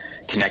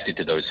connected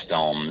to those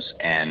films,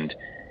 and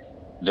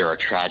there are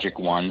tragic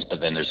ones, but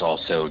then there's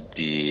also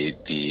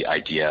the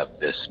idea of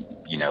this,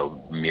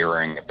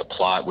 mirroring of the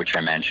plot, which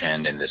I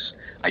mentioned, and this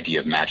idea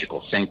of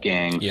magical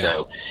thinking. Yeah.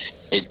 So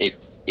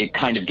it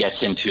kind of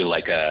gets into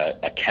like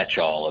a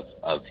catch-all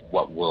of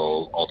what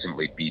we'll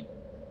ultimately be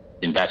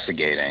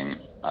investigating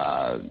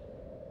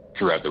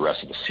throughout the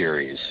rest of the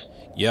series.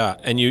 Yeah,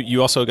 and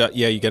you also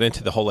you get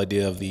into the whole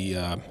idea of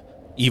the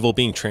evil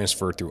being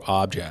transferred through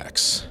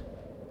objects.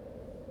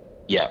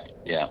 Yeah.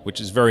 Which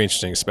is very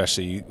interesting,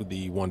 especially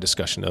the one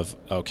discussion of,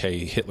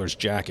 okay, Hitler's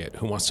jacket,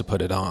 who wants to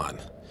put it on?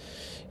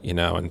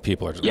 And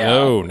people are just,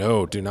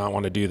 no, do not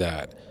want to do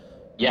that.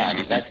 Yeah, I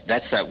mean,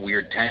 that's that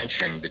weird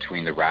tension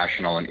between the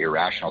rational and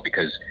irrational,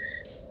 because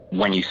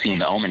when you see in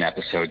the Omen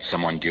episode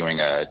someone doing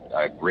a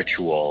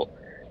ritual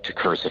to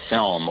curse a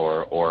film,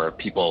 or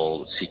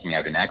people seeking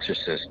out an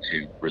exorcist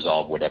to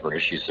resolve whatever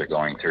issues they're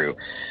going through,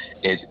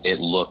 it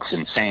looks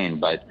insane,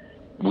 but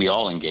we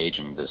all engage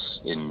in this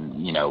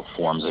in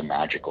forms of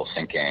magical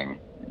thinking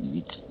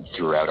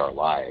throughout our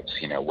lives,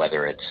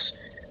 whether it's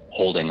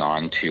holding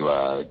on to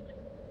a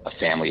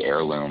family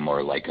heirloom,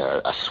 or like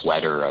a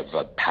sweater of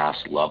a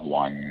past loved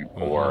one,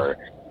 mm-hmm. or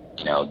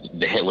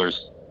the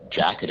Hitler's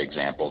jacket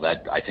example.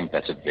 That I think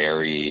that's a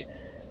very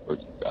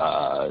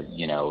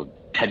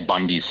Ted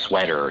Bundy's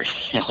sweater.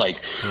 Mm-hmm.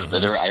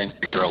 I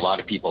think there are a lot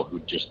of people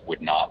who just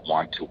would not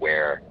want to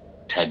wear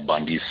Ted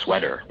Bundy's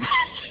sweater.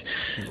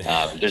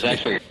 There's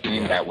actually a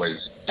scene that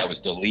was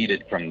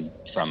deleted from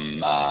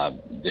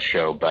the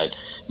show, but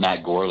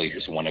Matt Gorley,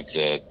 who's one of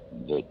the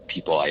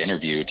people I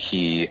interviewed,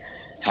 he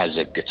has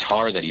a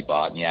guitar that he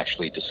bought, and he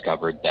actually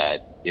discovered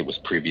that it was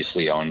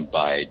previously owned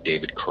by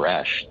David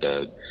Koresh,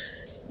 the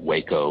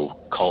Waco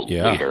cult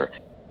leader.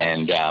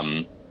 And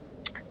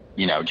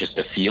just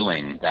the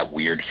feeling, that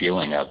weird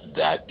feeling of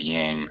that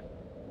being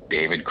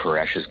David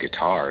Koresh's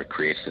guitar,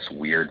 creates this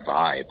weird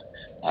vibe.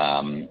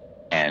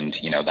 And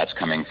that's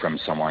coming from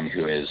someone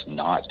who is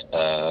not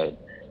a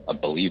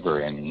believer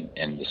in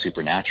the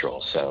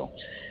supernatural. So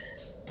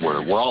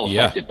we're all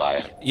affected by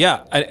it.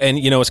 Yeah, and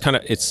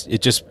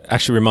it just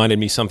actually reminded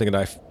me something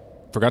that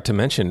I forgot to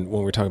mention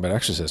when we were talking about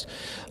Exorcist,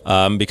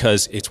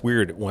 because it's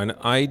weird. When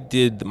I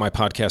did my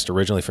podcast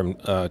originally from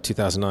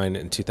 2009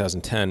 and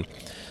 2010,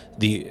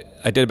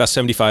 I did about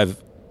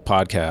 75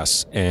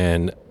 podcasts,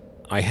 and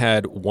I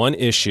had one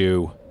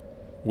issue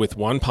with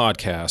one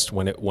podcast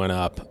when it went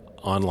up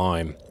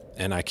online,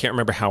 and I can't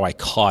remember how I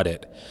caught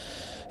it.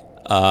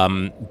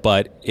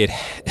 But it,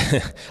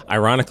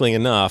 ironically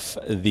enough,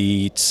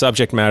 the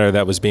subject matter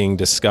that was being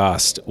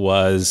discussed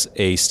was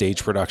a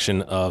stage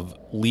production of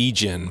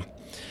Legion.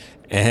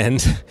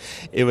 And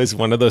it was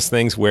one of those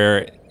things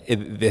where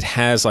it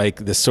has like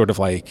this sort of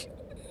like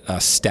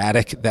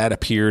static that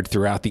appeared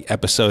throughout the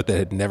episode that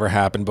had never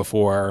happened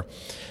before.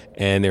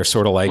 And they're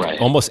sort of like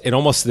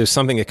almost there's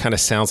something that kind of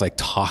sounds like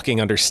talking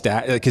under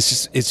static. Like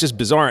it's just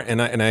bizarre. And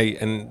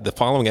the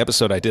following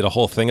episode, I did a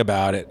whole thing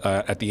about it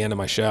at the end of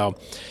my show.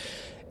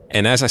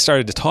 And as I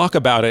started to talk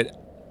about it,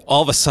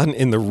 all of a sudden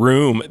in the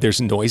room,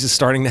 there's noises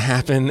starting to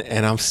happen.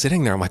 And I'm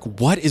sitting there, I'm like,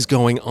 what is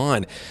going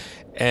on?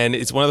 And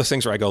it's one of those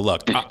things where I go,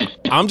 look,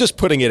 I'm just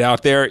putting it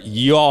out there.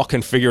 You all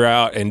can figure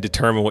out and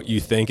determine what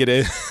you think it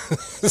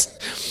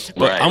is.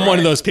 But I'm one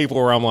of those people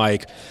where I'm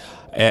like,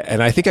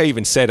 and I think I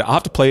even said, I'll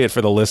have to play it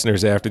for the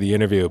listeners after the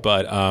interview.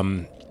 But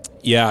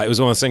yeah, it was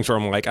one of those things where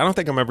I'm like, I don't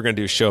think I'm ever going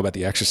to do a show about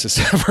The Exorcist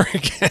ever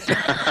again.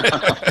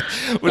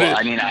 Well,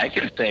 I mean, I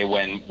can say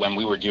when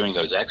we were doing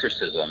those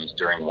exorcisms,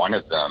 during one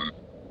of them,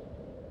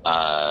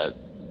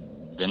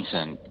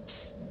 Vincent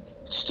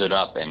stood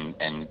up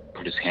and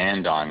put his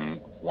hand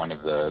on one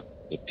of the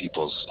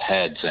people's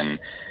heads,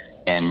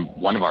 and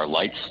one of our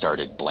lights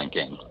started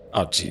blinking.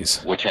 Oh,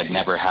 geez. Which had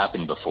never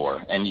happened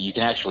before. And you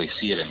can actually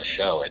see it in the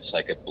show. It's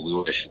like a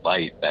bluish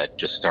light that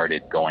just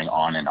started going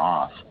on and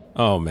off.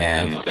 Oh,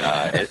 man.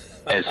 And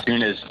as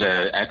soon as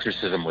the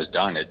exorcism was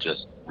done, it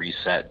just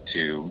reset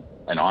to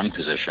an on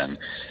position.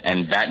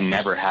 And that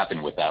never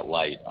happened with that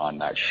light on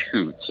that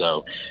shoot.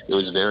 So it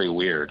was very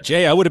weird.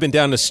 Jay, I would have been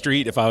down the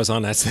street if I was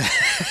on that set.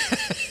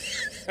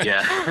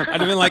 Yeah.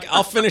 I'd have been like,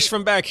 I'll finish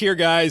from back here,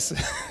 guys.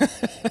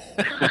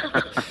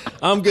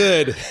 I'm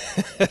good.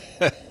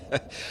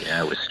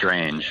 Yeah, it was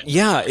strange.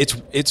 Yeah,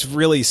 it's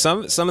really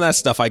some of that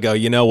stuff. I go,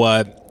 you know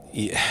what?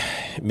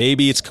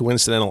 Maybe it's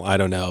coincidental. I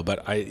don't know,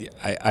 but I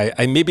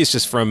maybe it's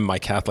just from my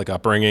Catholic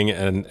upbringing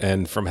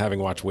and from having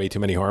watched way too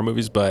many horror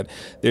movies. But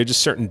there are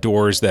just certain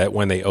doors that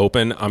when they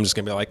open, I'm just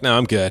gonna be like, no,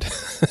 I'm good.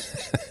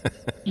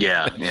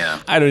 Yeah.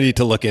 I don't need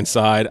to look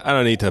inside. I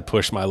don't need to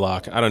push my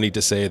luck. I don't need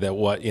to say that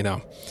what you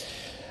know.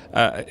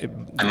 I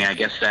mean, I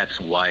guess that's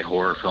why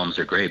horror films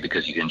are great,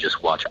 because you can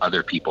just watch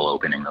other people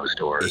opening those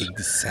doors.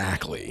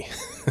 Exactly.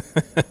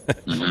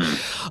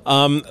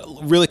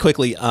 Mm-hmm. Really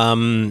quickly,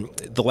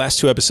 the last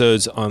two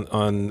episodes on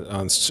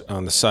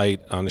the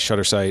site, on the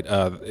Shudder site,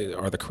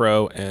 are The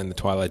Crow and The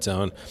Twilight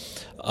Zone.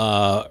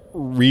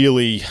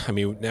 Really, I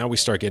mean, now we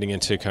start getting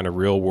into kind of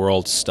real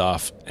world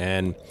stuff,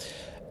 and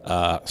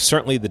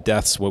certainly the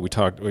deaths, what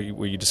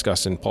you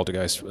discussed in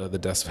Poltergeist, the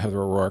deaths of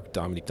Heather O'Rourke,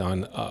 Dominique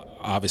Dunn,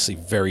 obviously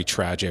very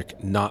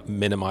tragic, not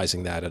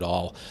minimizing that at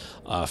all.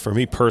 For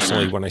me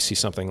personally, when I see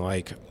something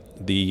like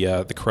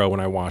the Crow when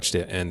I watched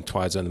it and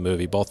Twilight Zone the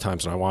movie, both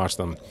times when I watched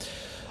them,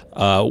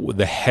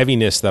 the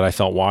heaviness that I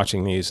felt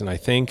watching these, and I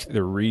think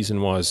the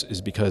reason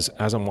is because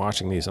as I'm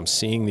watching these, I'm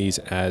seeing these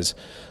as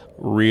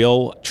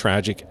real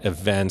tragic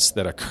events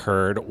that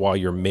occurred while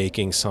you're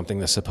making something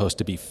that's supposed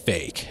to be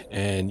fake,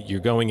 and you're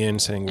going in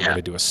saying we're going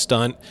to do a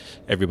stunt,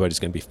 everybody's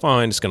going to be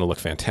fine, it's going to look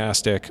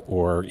fantastic,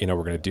 or we're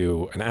going to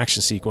do an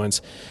action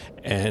sequence,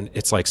 and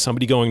it's like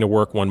somebody going to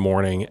work one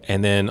morning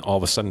and then all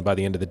of a sudden by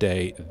the end of the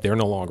day they're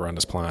no longer on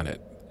this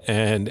planet.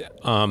 And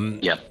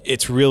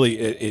it's really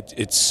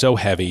it's so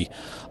heavy,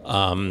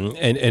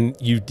 and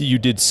you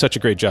did such a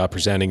great job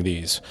presenting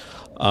these.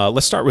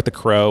 Let's start with The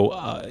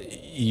Crow.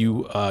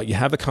 You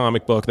have the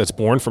comic book that's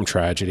born from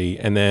tragedy,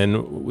 and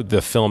then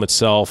the film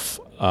itself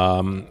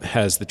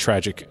has the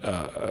tragic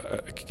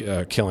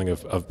killing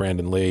of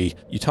Brandon Lee.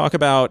 You talk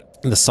about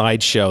the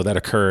sideshow that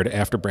occurred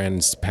after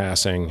Brandon's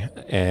passing,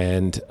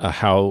 and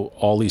how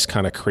all these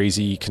kind of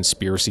crazy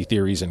conspiracy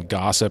theories and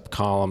gossip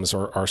columns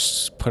are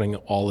putting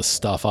all this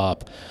stuff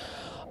up.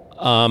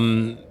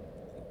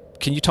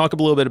 Can you talk a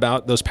little bit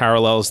about those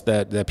parallels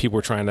that people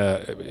were trying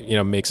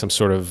to, make some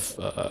sort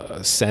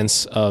of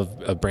sense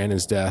of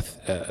Brandon's death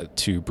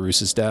to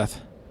Bruce's death?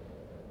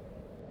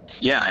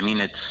 Yeah, I mean,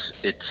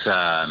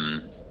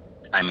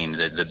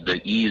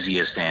 the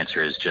easiest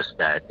answer is just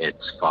that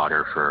it's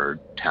fodder for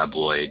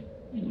tabloids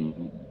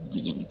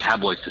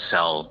to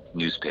sell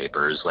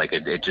newspapers. Like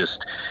it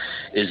just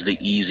is the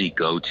easy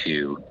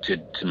go-to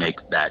to make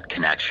that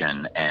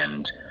connection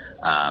and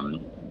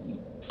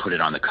put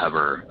it on the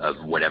cover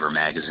of whatever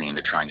magazine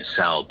they're trying to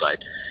sell.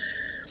 But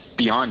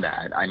beyond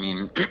that, I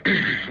mean,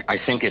 I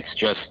think it's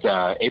just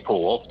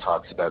April Wolf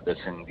talks about this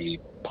in the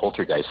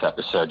Poltergeist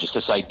episode, just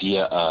this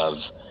idea of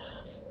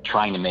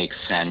trying to make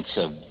sense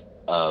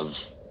of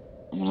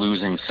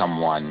losing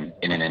someone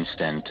in an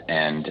instant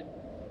and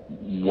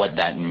what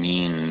that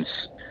means,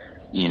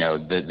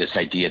 this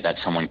idea that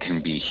someone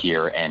can be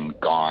here and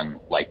gone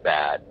like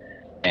that,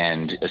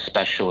 and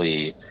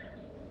especially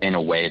in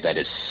a way that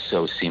is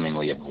so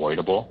seemingly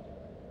avoidable.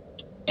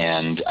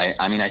 And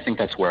I think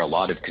that's where a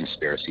lot of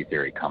conspiracy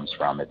theory comes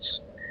from. It's,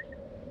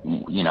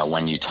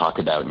 when you talk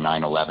about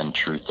 9/11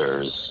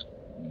 truthers,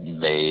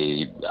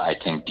 I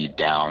think deep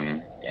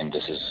down, and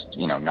this is,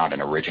 not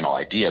an original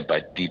idea,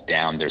 but deep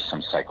down there's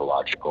some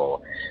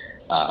psychological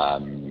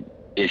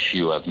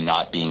issue of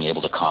not being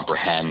able to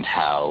comprehend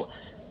how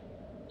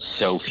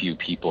so few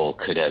people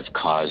could have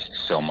caused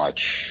so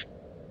much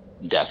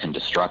death and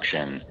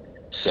destruction.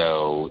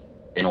 So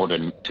in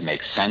order to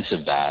make sense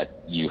of that,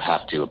 you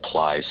have to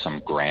apply some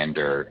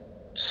grander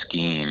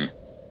scheme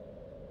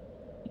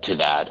to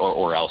that,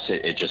 or else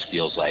it just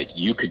feels like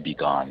you could be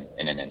gone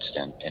in an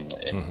instant in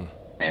the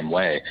same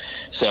way.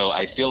 So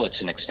I feel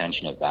it's an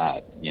extension of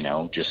that,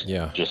 just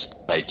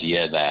the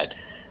idea that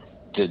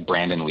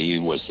Brandon Lee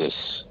was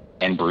this,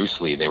 and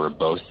Bruce Lee, they were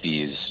both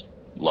these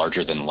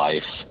larger than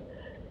life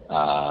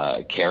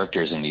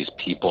characters and these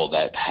people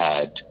that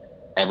had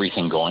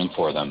everything going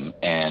for them,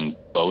 and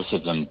both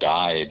of them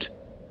died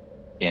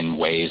in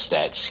ways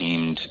that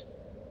seemed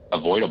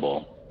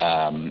avoidable.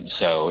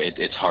 So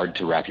it's hard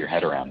to wrap your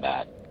head around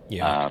that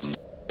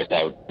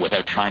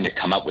without trying to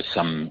come up with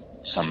some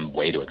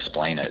way to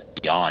explain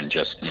it beyond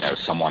just,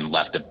 someone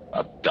left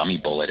a dummy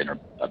bullet in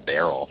a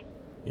barrel.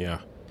 Yeah.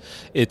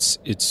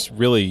 It's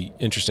really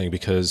interesting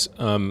because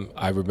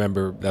I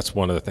remember, that's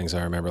one of the things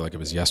I remember like it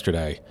was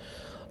yesterday.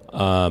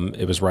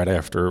 It was right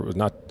after,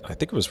 I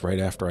think it was right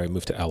after I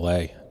moved to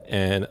LA,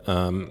 and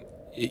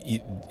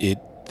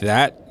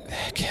that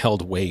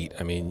held weight.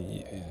 I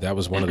mean, that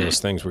was one of those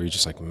things where you're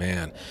just like,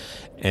 man.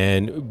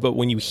 But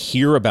when you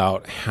hear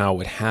about how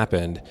it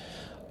happened,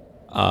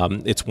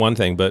 it's one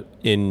thing, but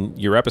in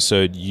your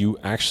episode, you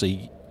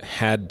actually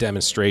had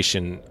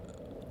demonstration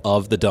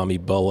of the dummy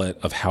bullet,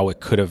 of how it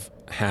could have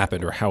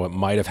happened or how it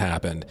might have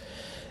happened,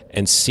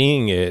 and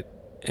seeing it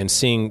and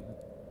seeing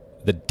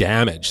the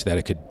damage that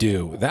it could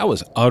do, that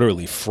was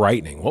utterly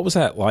frightening. What was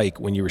that like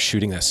when you were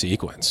shooting that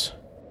sequence?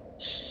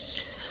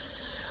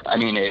 I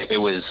mean, it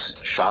was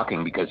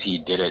shocking because he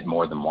did it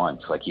more than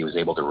once. Like, he was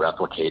able to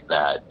replicate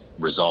that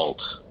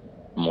result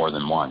more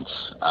than once.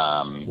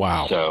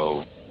 Wow.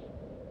 So,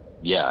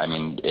 yeah, I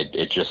mean,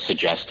 it just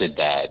suggested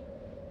that,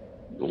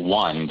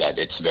 one, that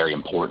it's very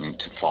important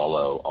to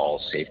follow all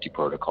safety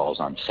protocols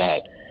on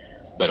set,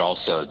 but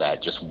also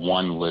that just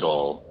one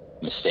little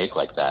mistake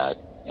like that,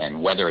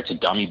 and whether it's a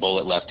dummy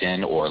bullet left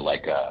in or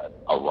like a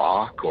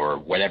rock or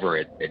whatever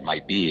it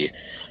might be,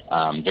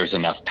 there's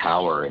enough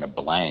power in a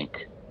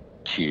blank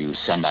to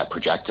send that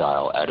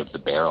projectile out of the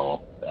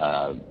barrel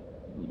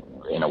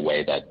in a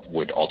way that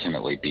would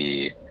ultimately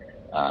be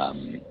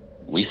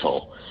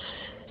lethal.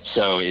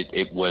 So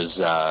it was,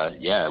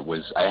 it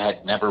was, I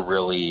had never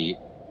really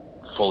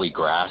fully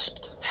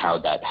grasped how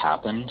that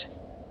happened.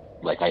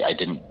 Like I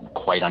didn't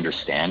quite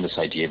understand this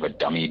idea of a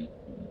dummy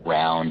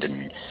round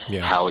and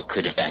how it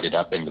could have ended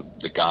up in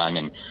the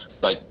gun.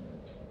 But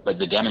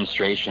the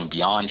demonstration,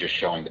 beyond just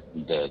showing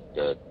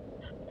the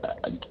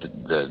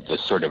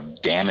sort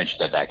of damage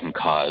that can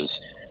cause,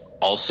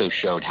 also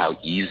showed how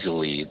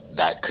easily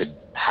that could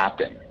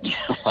happen.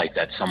 Like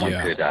that someone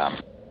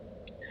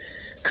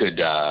could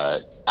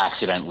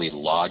accidentally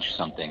lodge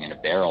something in a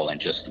barrel, and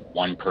just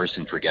one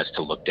person forgets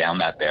to look down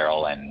that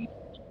barrel, and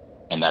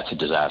that's a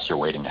disaster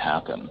waiting to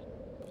happen.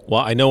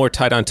 Well, I know we're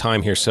tight on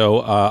time here,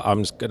 so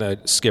I'm just going to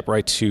skip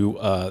right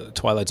to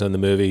Twilight Zone, the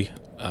movie,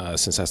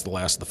 since that's the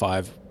last of the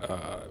five.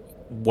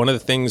 One of the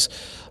things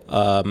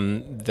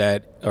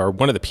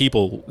one of the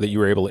people that you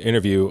were able to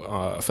interview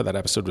for that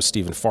episode was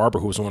Stephen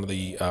Farber, who was one of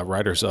the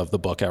writers of the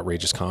book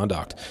Outrageous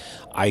Conduct.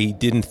 I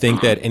didn't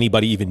think that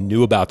anybody even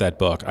knew about that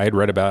book. I had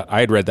read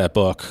that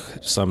book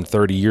some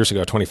 30 years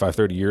ago.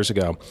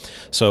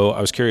 So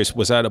I was curious,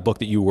 was that a book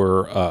that you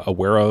were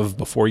aware of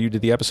before you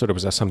did the episode, or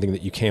was that something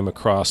that you came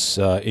across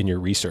in your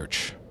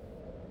research?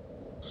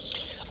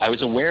 I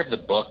was aware of the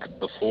book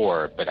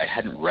before, but I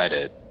hadn't read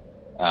it.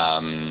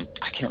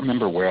 I can't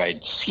remember where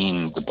I'd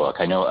seen the book.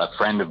 I know a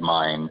friend of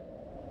mine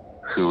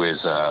who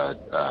is a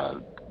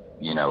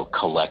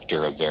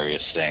collector of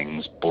various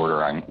things,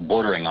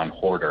 bordering on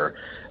hoarder.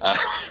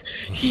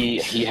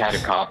 He had a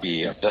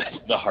copy of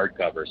the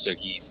hardcover, so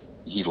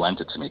he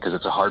lent it to me because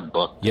it's a hard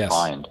book to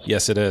find.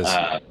 Yes, it is.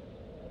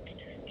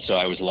 So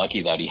I was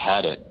lucky that he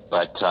had it.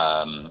 But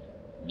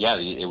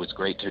it was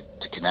great to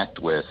connect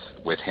with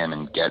him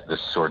and get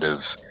this sort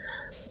of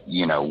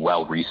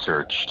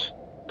well-researched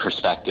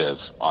perspective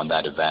on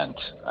that event,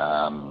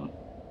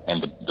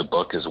 and the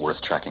book is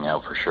worth checking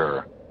out for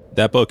sure.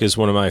 That book is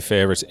one of my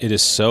favorites. It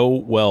is so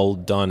well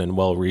done and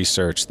well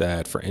researched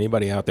that for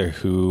anybody out there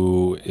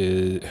who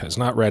has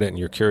not read it and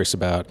you're curious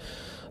about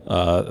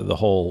the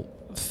whole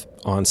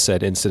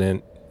on-set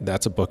incident,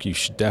 that's a book you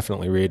should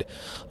definitely read.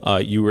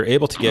 You were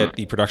able to get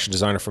the production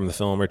designer from the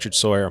film, Richard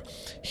Sawyer.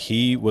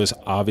 He was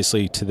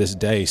obviously to this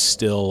day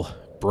still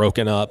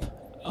broken up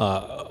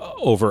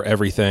over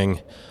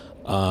everything.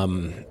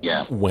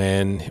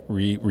 When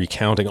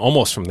recounting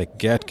almost from the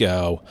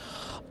get-go.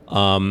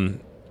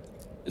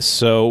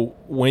 So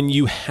when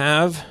you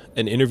have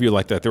an interview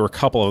like that, there were a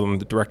couple of them.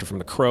 The director from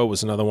The Crow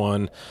was another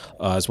one,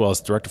 as well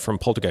as the director from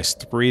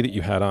Poltergeist 3 that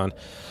you had on.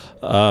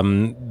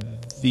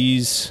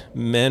 These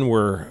men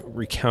were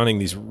recounting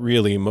these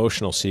really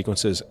emotional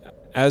sequences.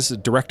 As a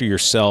director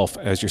yourself,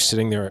 as you're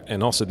sitting there,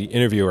 and also the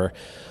interviewer,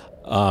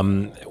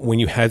 when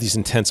you have these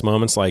intense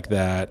moments like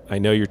that, I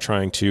know you're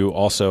trying to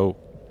also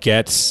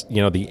get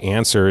the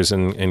answers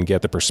and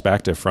get the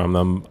perspective from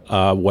them.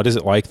 What is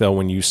it like though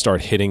when you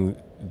start hitting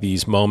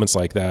these moments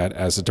like that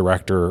as a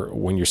director,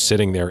 when you're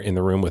sitting there in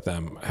the room with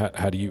them?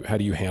 How do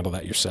you handle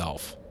that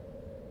yourself?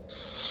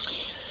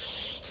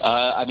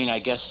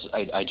 I guess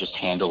I just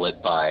handle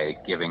it by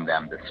giving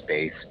them the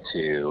space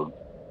to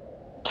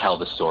tell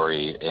the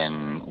story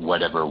in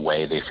whatever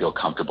way they feel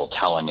comfortable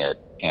telling it.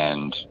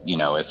 And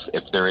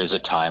if there is a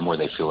time where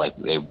they feel like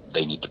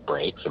they need to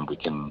break, then we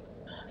can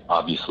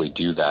obviously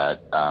do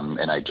that,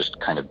 and I just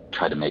kind of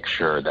try to make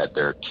sure that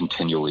they're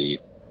continually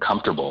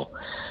comfortable,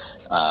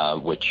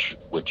 which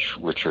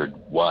Richard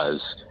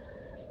was.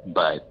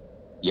 But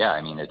I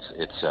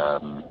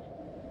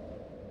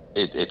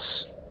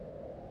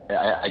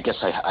guess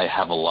I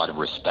have a lot of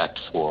respect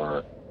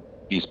for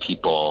these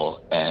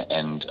people,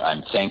 and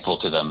I'm thankful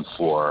to them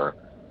for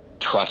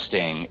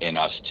trusting in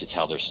us to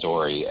tell their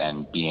story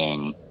and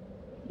being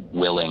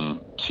willing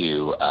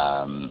to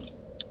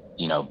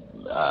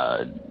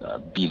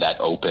be that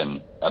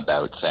open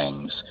about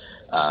things,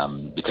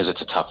 because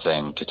it's a tough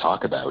thing to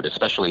talk about,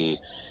 especially,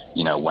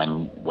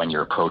 when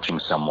you're approaching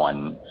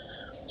someone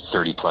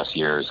 30 plus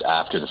years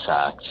after the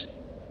fact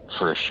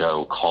for a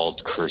show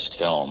called Cursed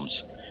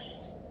Films.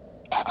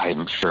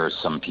 I'm sure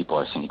some people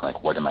are thinking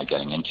like, what am I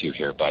getting into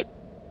here? But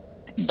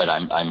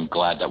I'm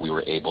glad that we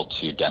were able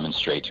to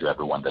demonstrate to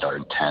everyone that our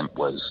intent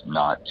was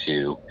not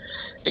to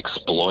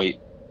exploit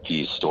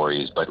these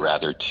stories, but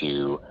rather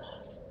to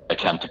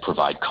attempt to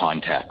provide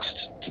context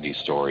to these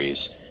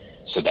stories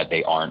so that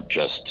they aren't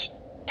just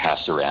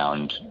passed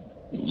around,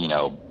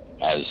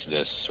 as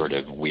this sort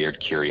of weird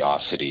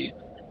curiosity,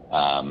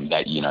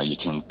 that, you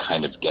can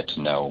kind of get to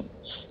know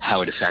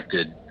how it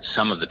affected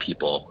some of the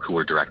people who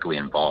were directly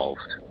involved.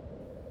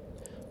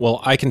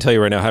 Well, I can tell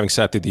you right now, having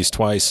sat through these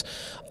twice,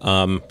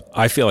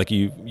 I feel like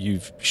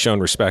you've shown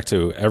respect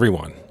to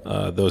everyone,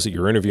 those that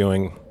you're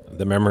interviewing,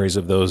 the memories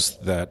of those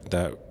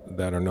that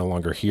are no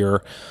longer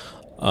here.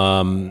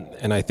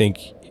 And I think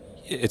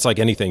it's like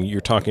anything.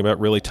 You're talking about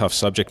really tough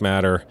subject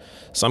matter.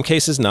 Some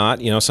cases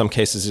not, some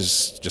cases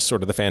is just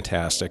sort of the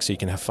fantastic, so you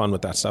can have fun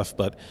with that stuff.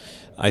 But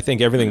I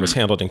think everything was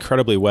handled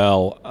incredibly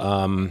well.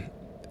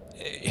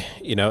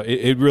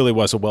 It really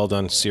was a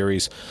well-done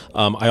series.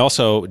 I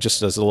also,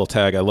 just as a little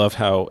tag, I love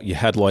how you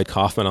had Lloyd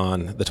Kaufman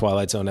on the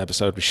Twilight Zone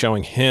episode,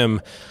 showing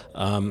him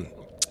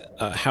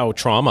how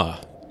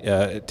trauma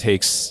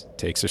takes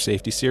their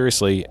safety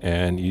seriously,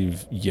 and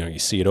you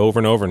see it over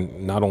and over,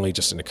 and not only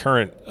just in the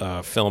current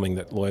filming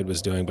that Lloyd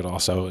was doing, but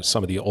also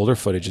some of the older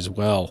footage as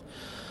well.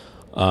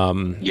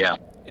 Yeah.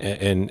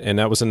 And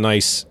that was I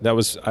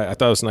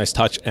thought it was a nice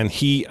touch, and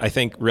he, I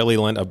think, really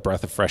lent a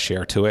breath of fresh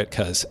air to it,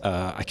 because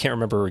I can't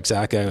remember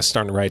exactly. I was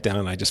starting to write down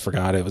and I just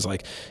forgot. It was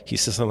like, he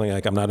said something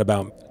like, I'm not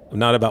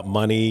about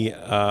money.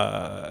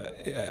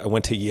 I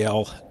went to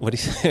Yale. What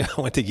did he say?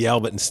 I went to Yale,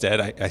 but instead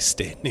I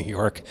stayed in New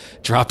York,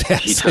 dropped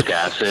acid. He took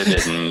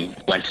acid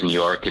and went to New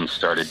York and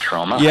started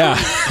trauma. Yeah.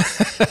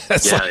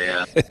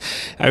 Yeah.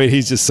 I mean,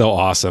 he's just so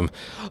awesome.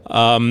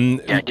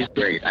 Yeah, he's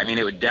great. I mean,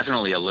 it was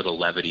definitely a little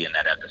levity in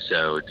that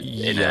episode.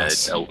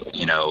 Yes.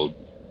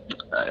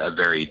 A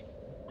very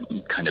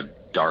kind of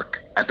dark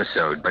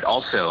episode, but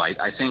also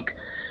I think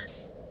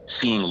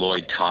seeing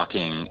Lloyd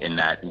talking in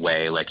that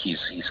way, like he's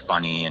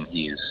funny and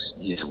he's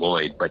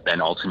Lloyd, but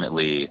then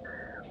ultimately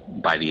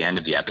by the end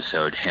of the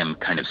episode, him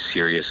kind of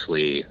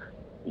seriously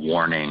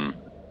warning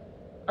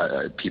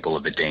people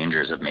of the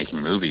dangers of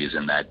making movies,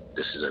 and that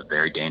this is a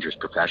very dangerous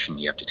profession.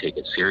 You have to take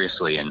it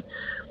seriously,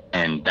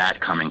 and that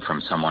coming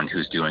from someone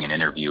who's doing an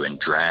interview in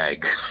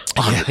drag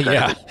on the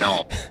set of the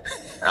film,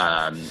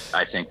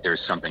 I think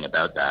there's something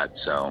about that.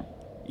 So.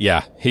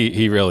 Yeah,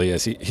 he really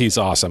is. He's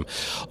awesome.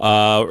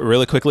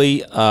 Really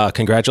quickly,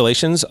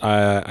 congratulations.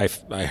 I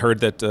heard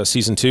that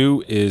season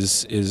 2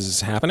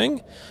 is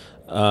happening.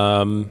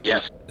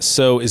 Yes.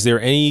 So is there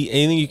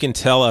anything you can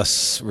tell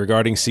us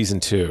regarding season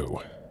 2?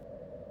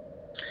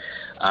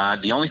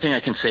 The only thing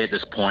I can say at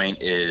this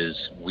point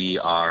is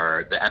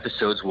the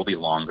episodes will be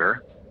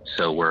longer.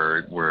 So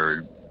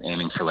we're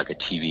aiming for like a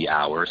TV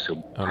hour. So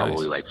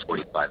probably like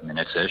 45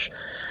 minutes ish.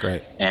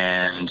 Great.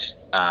 And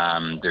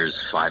there's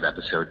 5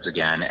 episodes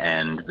again,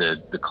 and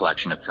the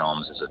collection of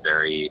films is a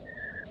very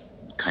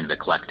kind of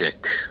eclectic,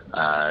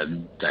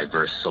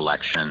 diverse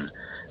selection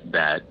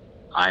that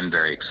I'm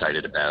very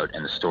excited about,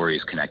 and the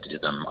stories connected to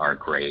them are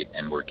great,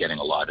 and we're getting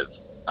a lot of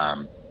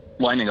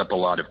lining up a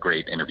lot of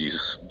great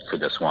interviews for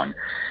this one,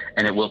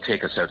 and it will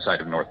take us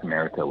outside of North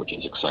America, which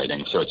is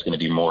exciting. So it's going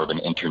to be more of an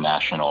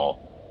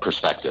international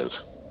perspective.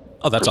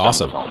 Oh, that's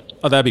awesome.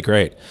 Oh, that'd be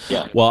great.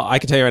 Yeah. Well, I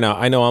can tell you right now,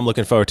 I know I'm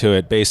looking forward to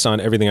it based on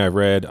everything I've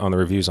read on the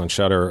reviews on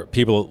Shudder.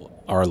 People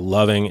are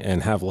loving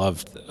and have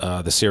loved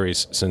the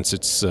series since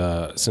its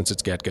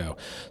get-go.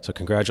 So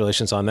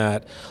congratulations on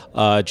that.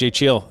 Jay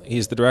Cheel,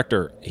 he's the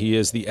director. He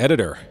is the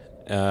editor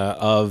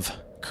of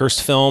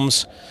Cursed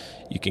Films.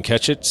 You can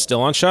catch it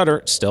still on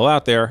Shudder, still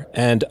out there.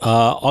 And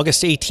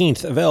August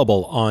 18th,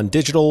 available on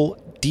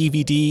digital,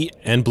 DVD,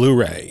 and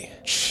Blu-ray.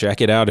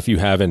 Check it out if you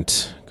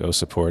haven't. Go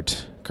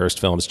support Cursed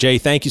Films. Jay,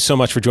 thank you so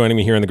much for joining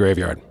me here in the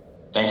Graveyard.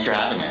 Thanks for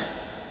having me.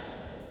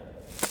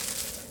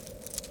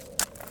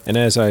 And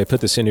as I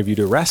put this interview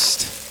to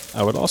rest,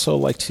 I would also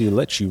like to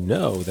let you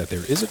know that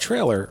there is a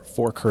trailer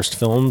for Cursed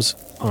Films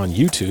on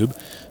YouTube.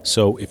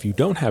 So if you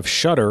don't have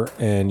Shudder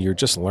and you're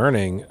just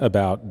learning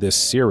about this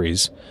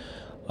series,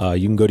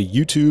 you can go to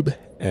YouTube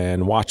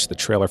and watch the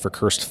trailer for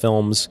Cursed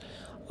Films.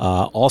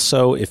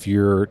 Also, if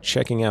you're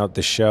checking out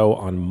the show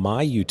on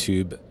my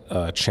YouTube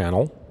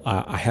channel,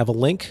 I have a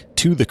link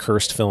to the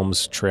Cursed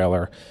Films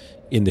trailer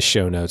in the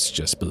show notes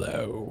just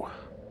below.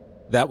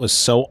 That was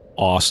so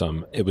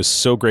awesome. It was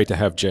so great to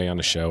have Jay on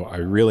the show. I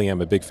really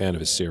am a big fan of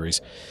his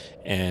series.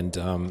 And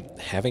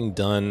having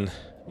done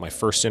my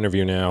first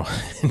interview now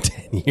in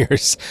 10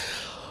 years,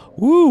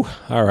 woo,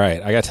 all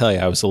right, I got to tell you,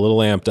 I was a little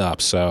amped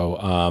up.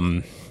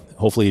 So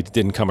hopefully it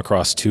didn't come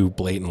across too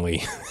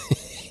blatantly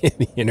in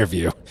the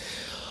interview.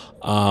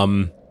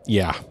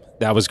 Yeah,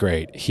 that was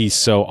great. He's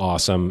so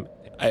awesome.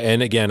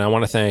 And again, I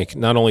want to thank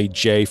not only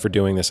Jay for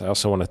doing this, I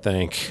also want to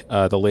thank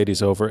the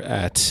ladies over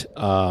at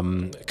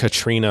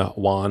Katrina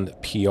Wan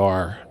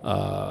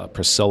PR,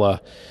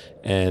 Priscilla,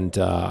 and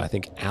I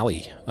think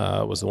Allie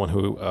was the one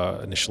who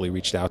initially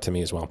reached out to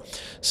me as well.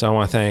 So I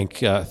want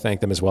to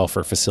thank them as well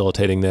for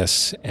facilitating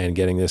this and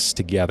getting this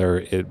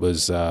together.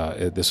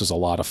 This was a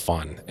lot of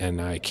fun, and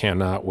I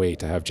cannot wait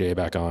to have Jay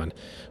back on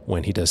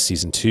when he does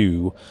season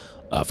 2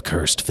 of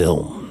Cursed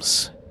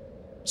Films.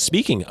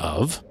 Speaking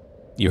of,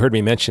 you heard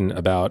me mention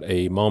about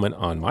a moment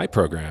on my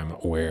program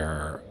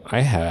where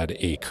I had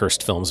a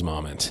Cursed Films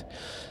moment.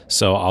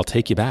 So I'll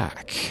take you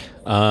back.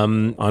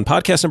 On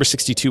podcast number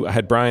 62, I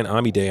had Brian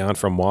Amidei on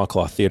from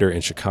Wallcloth Theater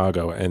in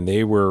Chicago, and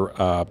they were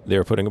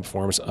putting a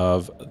performance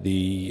of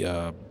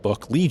the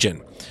book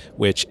Legion,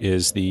 which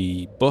is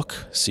the book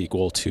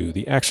sequel to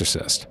The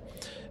Exorcist,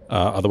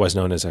 otherwise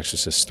known as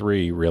Exorcist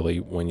 3, really,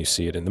 when you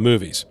see it in the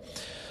movies.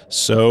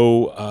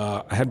 So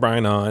I had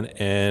Brian on,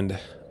 and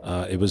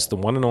it was the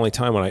one and only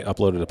time when I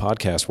uploaded a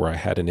podcast where I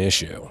had an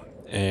issue.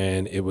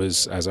 And it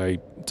was, as I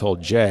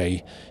told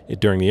Jay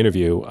during the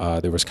interview,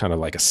 there was kind of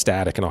like a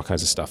static and all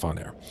kinds of stuff on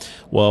there.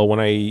 Well, when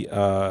I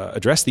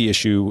addressed the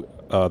issue,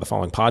 the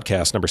following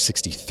podcast, number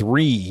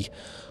 63,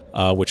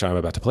 which I'm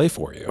about to play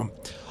for you,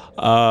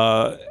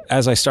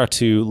 as I start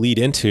to lead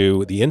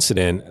into the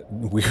incident,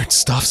 weird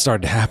stuff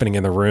started happening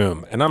in the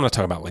room. And I'm not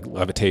talking about like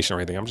levitation or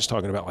anything. I'm just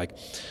talking about like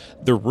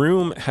the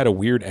room had a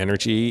weird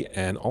energy,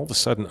 and all of a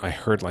sudden I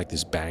heard like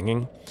this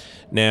banging.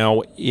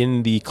 Now,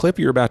 in the clip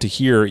you're about to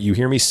hear, you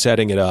hear me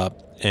setting it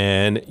up,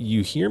 and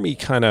you hear me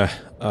kind of,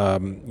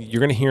 you're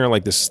going to hear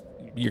like this,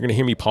 you're going to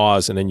hear me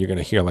pause, and then you're going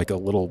to hear like a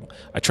little,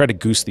 I tried to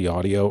goose the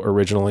audio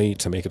originally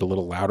to make it a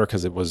little louder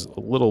because it was a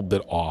little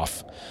bit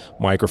off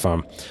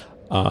microphone.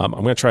 I'm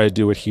going to try to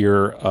do it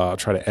here,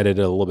 try to edit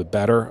it a little bit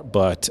better,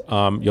 but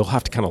you'll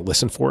have to kind of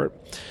listen for it.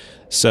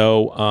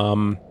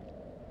 So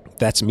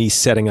that's me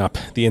setting up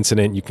the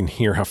incident. You can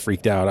hear how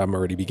freaked out I'm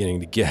already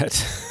beginning to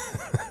get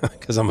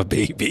because I'm a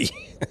baby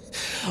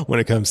when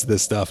it comes to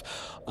this stuff.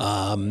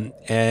 And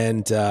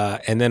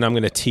then I'm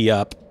going to tee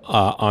up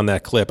on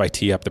that clip. I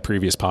tee up the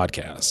previous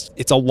podcast.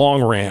 It's a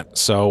long rant,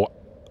 so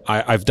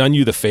I've done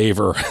you the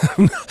favor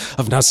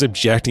of not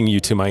subjecting you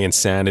to my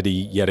insanity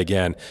yet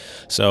again.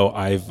 So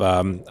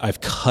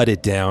I've cut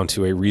it down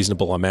to a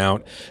reasonable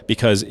amount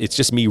because it's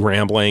just me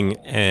rambling,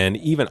 and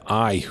even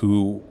I,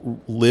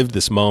 who lived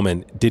this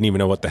moment, didn't even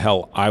know what the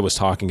hell I was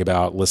talking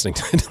about listening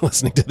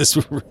to this,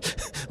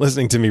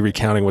 listening to me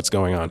recounting what's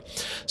going on.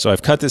 So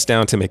I've cut this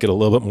down to make it a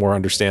little bit more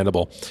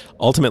understandable.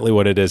 Ultimately,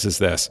 what it is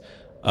this: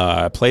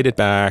 I played it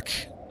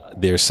back.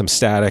 There's some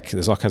static.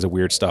 There's all kinds of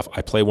weird stuff.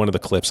 I play one of the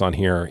clips on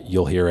here.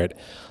 You'll hear it.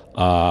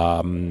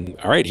 All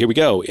right, here we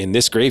go. In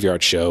this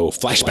Graveyard Show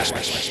Flashback.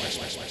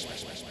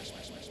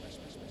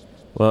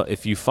 Well,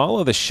 if you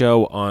follow the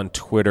show on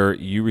Twitter,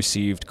 you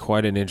received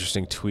quite an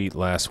interesting tweet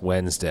last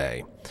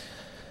Wednesday.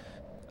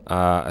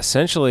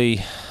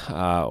 Essentially, it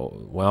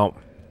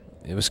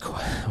was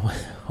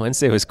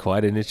Wednesday was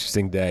quite an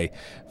interesting day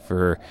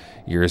for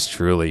yours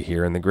truly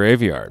here in the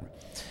graveyard.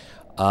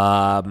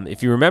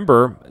 If you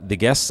remember, the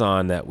guests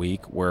on that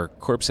week were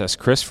Corpse S.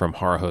 Chris from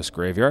Horror Host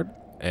Graveyard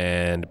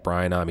and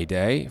Brian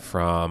Amidei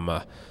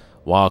from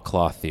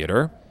Wildclaw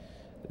Theater.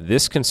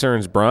 This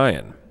concerns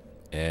Brian,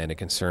 and it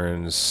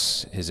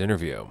concerns his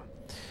interview.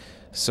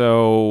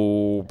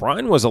 So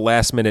Brian was a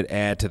last-minute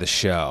add to the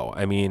show.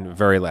 I mean,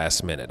 very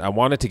last minute. I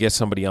wanted to get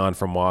somebody on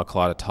from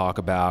Wildclaw to talk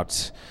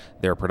about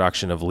their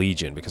production of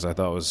Legion because I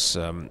thought it was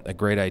a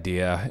great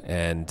idea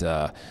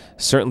and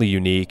certainly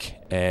unique.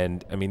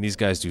 And, I mean, these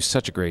guys do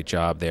such a great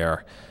job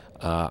there.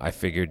 I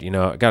figured,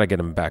 I got to get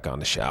them back on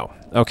the show.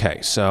 Okay,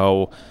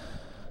 so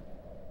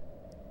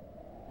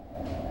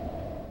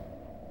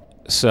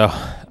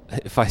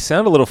if I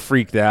sound a little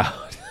freaked out,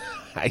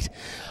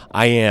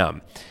 I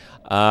am.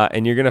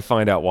 And you're gonna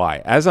find out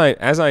why. As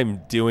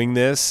I'm doing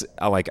this,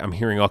 I'm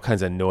hearing all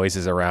kinds of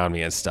noises around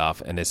me and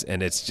stuff, and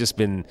it's just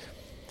been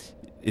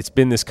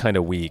this kind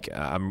of week.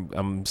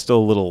 I'm still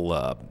a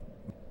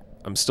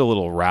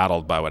little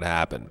rattled by what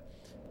happened.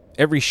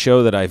 Every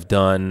show that I've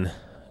done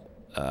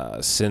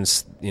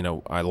since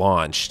I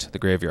launched the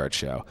Graveyard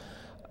Show,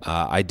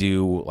 I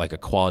do like a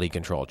quality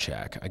control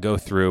check. I go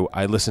through,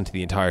 I listen to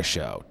the entire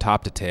show,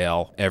 top to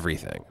tail,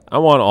 everything. I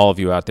want all of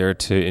you out there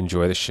to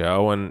enjoy the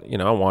show, and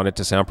I want it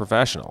to sound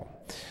professional.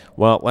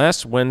 Well,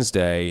 last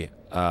Wednesday,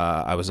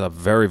 I was up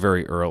very,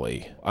 very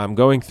early. I'm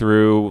going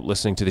through,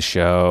 listening to the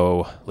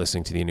show,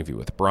 listening to the interview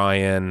with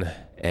Brian,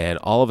 and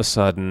all of a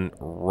sudden,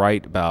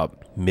 right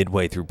about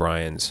midway through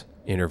Brian's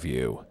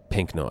interview,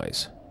 pink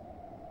noise.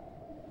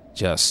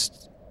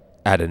 Just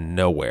out of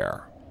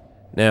nowhere.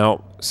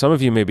 Now, some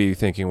of you may be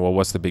thinking, well,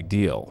 what's the big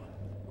deal?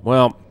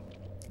 Well,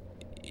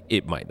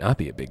 it might not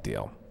be a big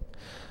deal.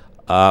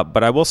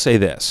 But I will say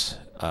this.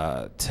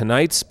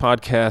 Tonight's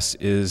podcast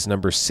is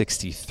number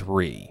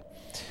 63.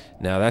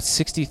 Now, that's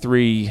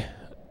 63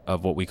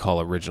 of what we call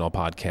original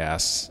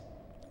podcasts,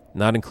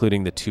 not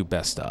including the 2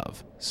 best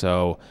of.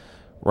 So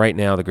right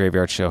now, the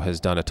Graveyard Show has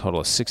done a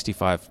total of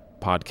 65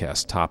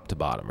 podcasts top to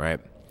bottom, right?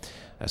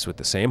 That's with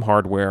the same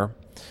hardware.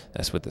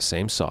 That's with the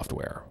same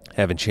software.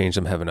 Haven't changed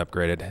them, haven't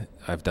upgraded.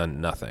 I've done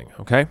nothing,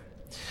 okay?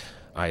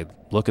 I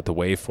look at the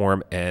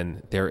waveform,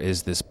 and there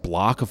is this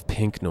block of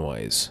pink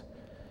noise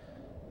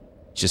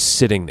just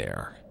sitting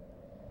there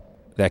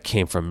that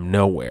came from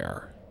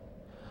nowhere.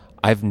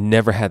 I've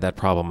never had that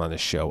problem on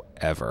this show,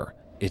 ever.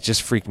 It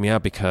just freaked me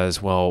out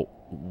because, well,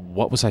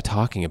 what was I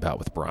talking about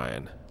with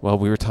Brian? Well,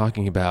 we were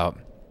talking about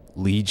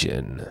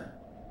Legion,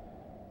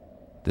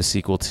 the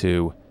sequel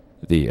to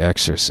The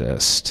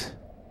Exorcist,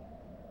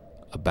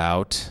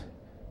 about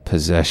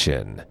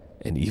possession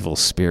and evil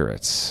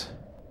spirits.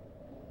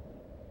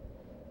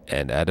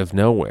 And out of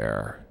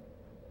nowhere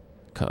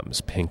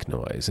comes pink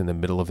noise in the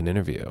middle of an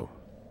interview.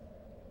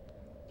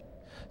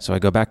 So I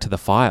go back to the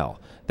file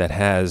that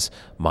has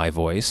my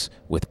voice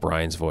with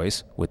Brian's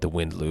voice with the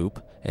wind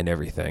loop and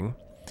everything,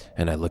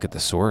 and I look at the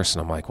source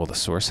and I'm like, well, the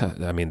source,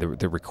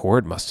 the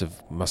record must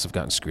have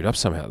gotten screwed up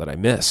somehow that I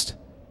missed.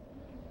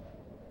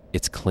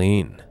 It's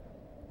clean.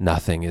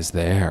 Nothing is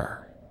there.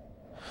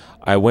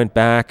 I went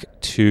back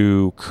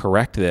to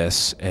correct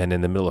this, and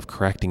in the middle of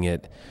correcting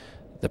it,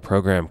 the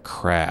program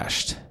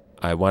crashed.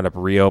 I wound up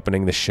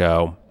reopening the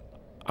show.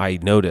 I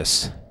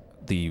noticed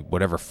the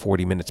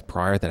 40 minutes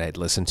prior that I had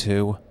listened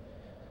to,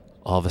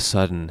 all of a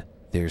sudden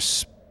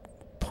there's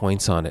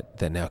points on it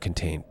that now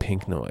contain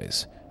pink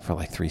noise for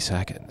like 3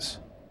 seconds.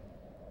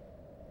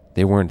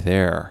 They weren't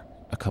there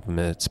a couple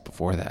minutes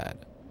before that.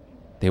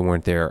 They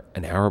weren't there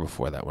an hour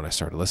before that when I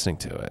started listening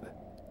to it.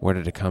 Where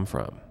did it come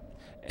from?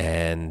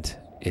 And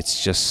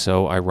it's just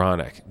so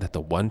ironic that the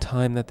one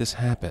time that this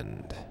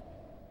happened,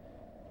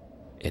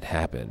 it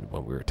happened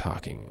when we were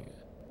talking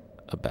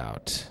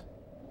about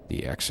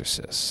The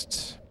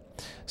Exorcist.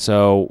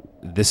 So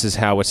this is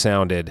how it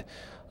sounded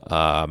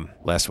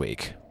last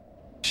week.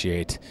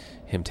 Appreciate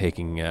him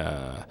taking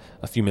a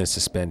few minutes to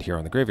spend here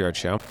on the Graveyard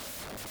Show.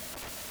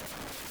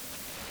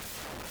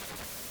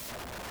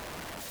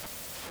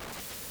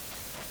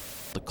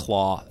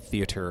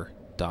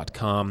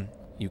 theclawtheater.com.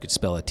 You could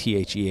spell it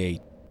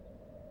THEA.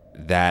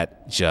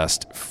 That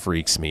just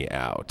freaks me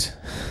out.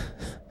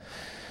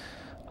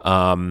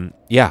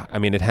 Yeah, I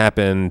mean, it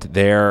happened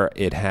there.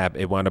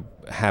 It wound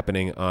up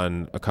happening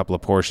on a couple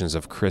of portions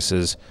of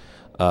Chris's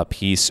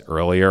piece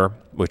earlier,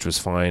 which was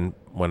fine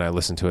when I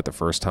listened to it the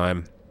first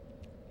time.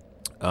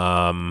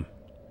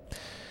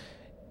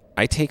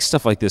 I take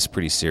stuff like this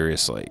pretty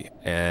seriously,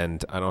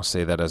 and I don't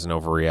say that as an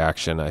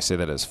overreaction. I say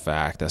that as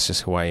fact. That's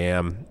just who I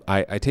am.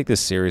 I take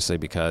this seriously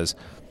because,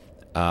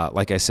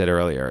 like I said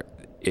earlier,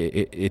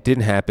 it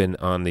didn't happen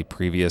on the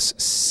previous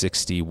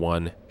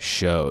 61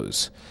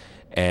 shows,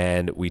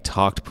 and we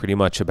talked pretty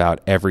much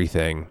about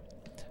everything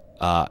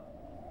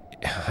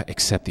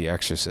except The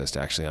Exorcist,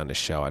 actually, on this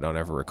show. I don't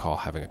ever recall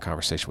having a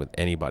conversation with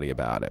anybody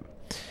about it.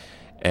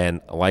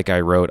 And like I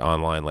wrote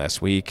online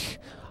last week,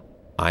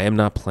 I am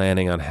not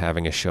planning on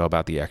having a show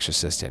about The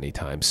Exorcist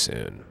anytime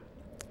soon.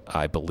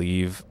 I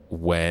believe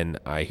when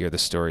I hear the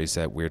stories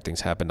that weird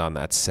things happened on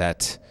that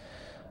set,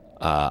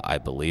 I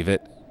believe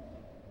it.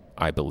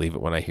 I believe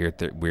it when I hear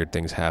weird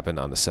things happen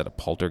on the set of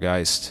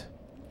Poltergeist.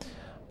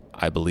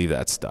 I believe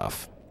that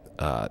stuff.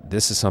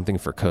 This is something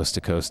for Coast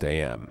to Coast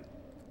AM.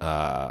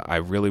 I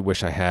really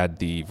wish I had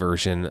the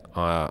version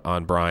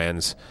on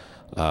Brian's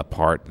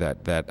part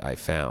that I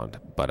found,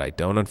 but I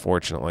don't,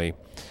 unfortunately.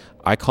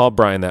 I called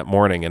Brian that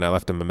morning, and I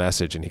left him a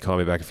message, and he called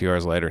me back a few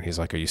hours later, and he's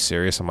like, "Are you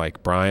serious?" I'm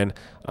like, "Brian,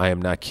 I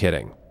am not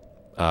kidding.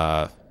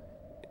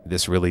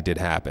 This really did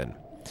happen."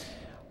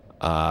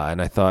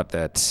 And I thought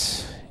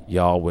that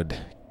y'all would,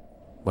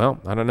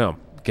 well, I don't know,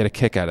 get a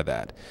kick out of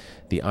that.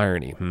 The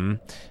irony.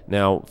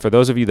 Now, for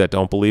those of you that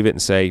don't believe it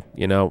and say,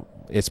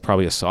 it's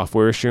probably a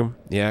software issue,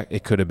 yeah,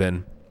 it could have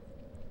been.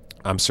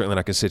 I'm certainly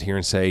not going to sit here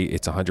and say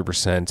it's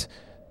 100%,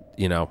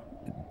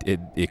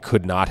 it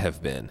could not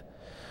have been.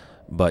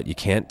 But you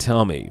can't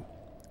tell me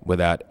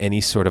without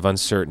any sort of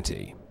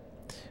uncertainty,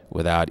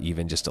 without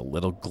even just a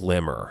little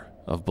glimmer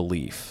of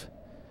belief,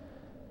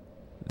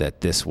 that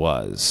this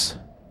was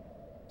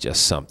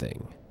just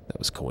something that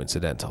was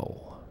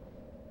coincidental.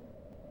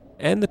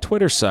 And the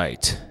Twitter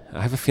site.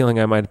 I have a feeling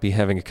I might be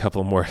having a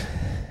couple more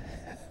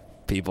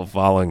people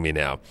following me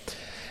now.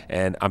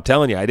 And I'm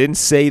telling you, I didn't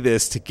say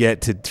this to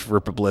get for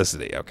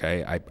publicity,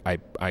 okay?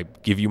 I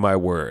give you my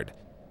word.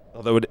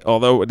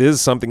 Although it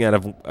is something out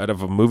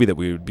of a movie that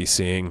we would be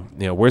seeing,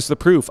 where's the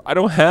proof? I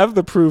don't have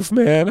the proof,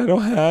 man. I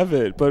don't have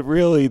it. But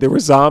really, there were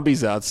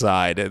zombies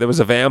outside. There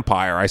was a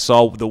vampire. I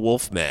saw the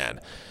Wolf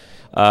Man.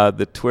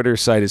 The Twitter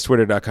site is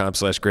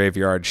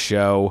twitter.com/Graveyard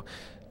Show.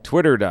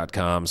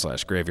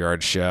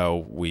 Twitter.com/Graveyard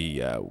Show.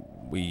 We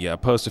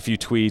post a few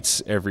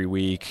tweets every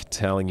week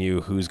telling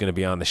you who's going to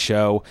be on the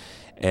show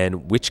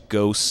and which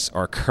ghosts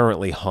are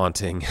currently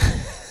haunting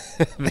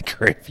the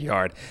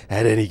graveyard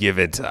at any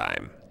given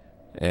time.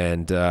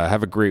 And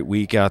have a great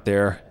week out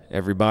there,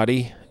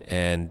 everybody.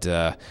 And,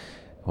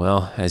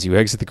 as you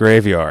exit the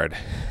graveyard,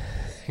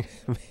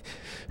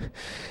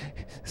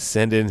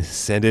 send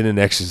in an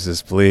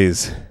exorcist,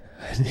 please.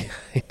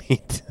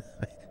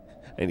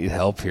 I need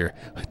help here.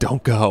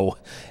 Don't go.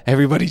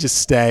 Everybody just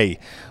stay.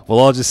 We'll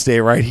all just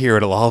stay right here.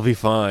 It'll all be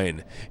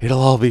fine.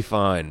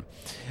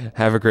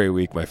 Have a great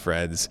week, my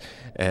friends.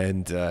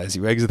 And as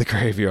you exit the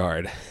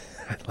graveyard,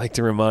 I'd like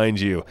to remind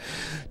you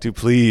to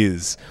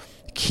please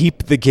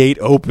keep the gate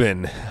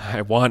open.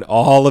 I want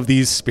all of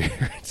these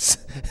spirits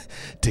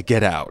to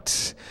get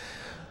out.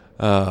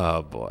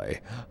 Oh,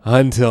 boy.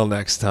 Until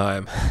next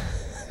time.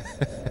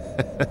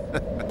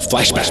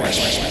 Flashback.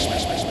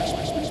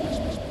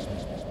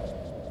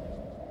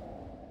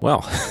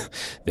 Well,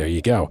 there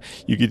you go.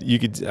 You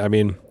could, I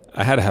mean,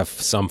 I had to have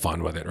some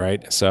fun with it,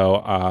 right?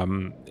 So,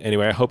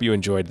 anyway, I hope you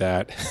enjoyed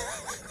that.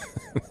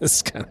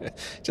 This kind of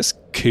just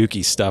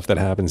kooky stuff that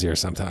happens here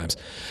sometimes.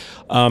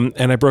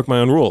 And I broke my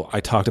own rule. I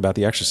talked about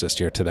The Exorcist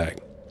here today.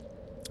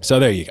 So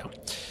there you go.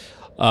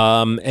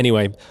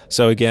 Anyway,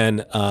 so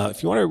again,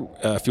 if you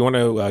want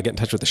to get in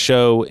touch with the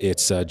show,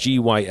 it's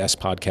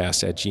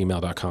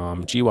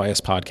gyspodcast@gmail.com.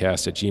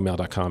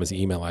 gyspodcast@gmail.com is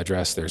the email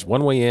address. There's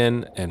one way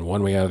in and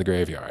one way out of the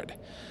graveyard.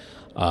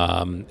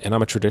 And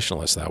I'm a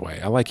traditionalist that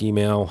way. I like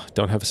email.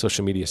 Don't have a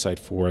social media site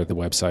for the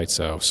website,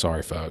 so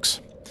sorry,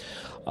 folks.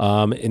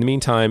 In the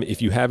meantime,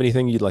 if you have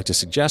anything you'd like to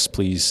suggest,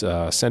 please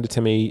send it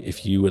to me.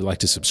 If you would like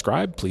to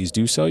subscribe, please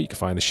do so. You can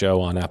find the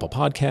show on Apple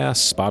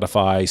Podcasts,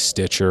 Spotify,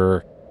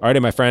 Stitcher,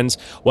 Alrighty, my friends.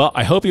 Well,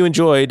 I hope you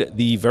enjoyed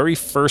the very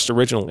first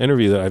original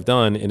interview that I've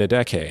done in a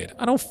decade.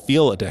 I don't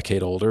feel a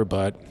decade older,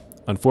 but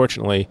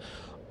unfortunately,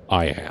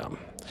 I am.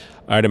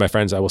 Alrighty, my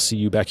friends, I will see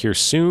you back here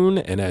soon.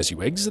 And as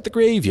you exit the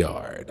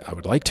graveyard, I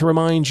would like to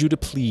remind you to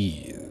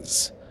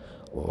please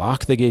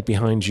lock the gate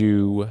behind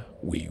you.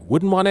 We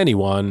wouldn't want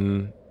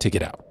anyone to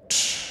get out.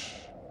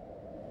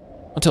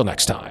 Until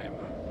next time.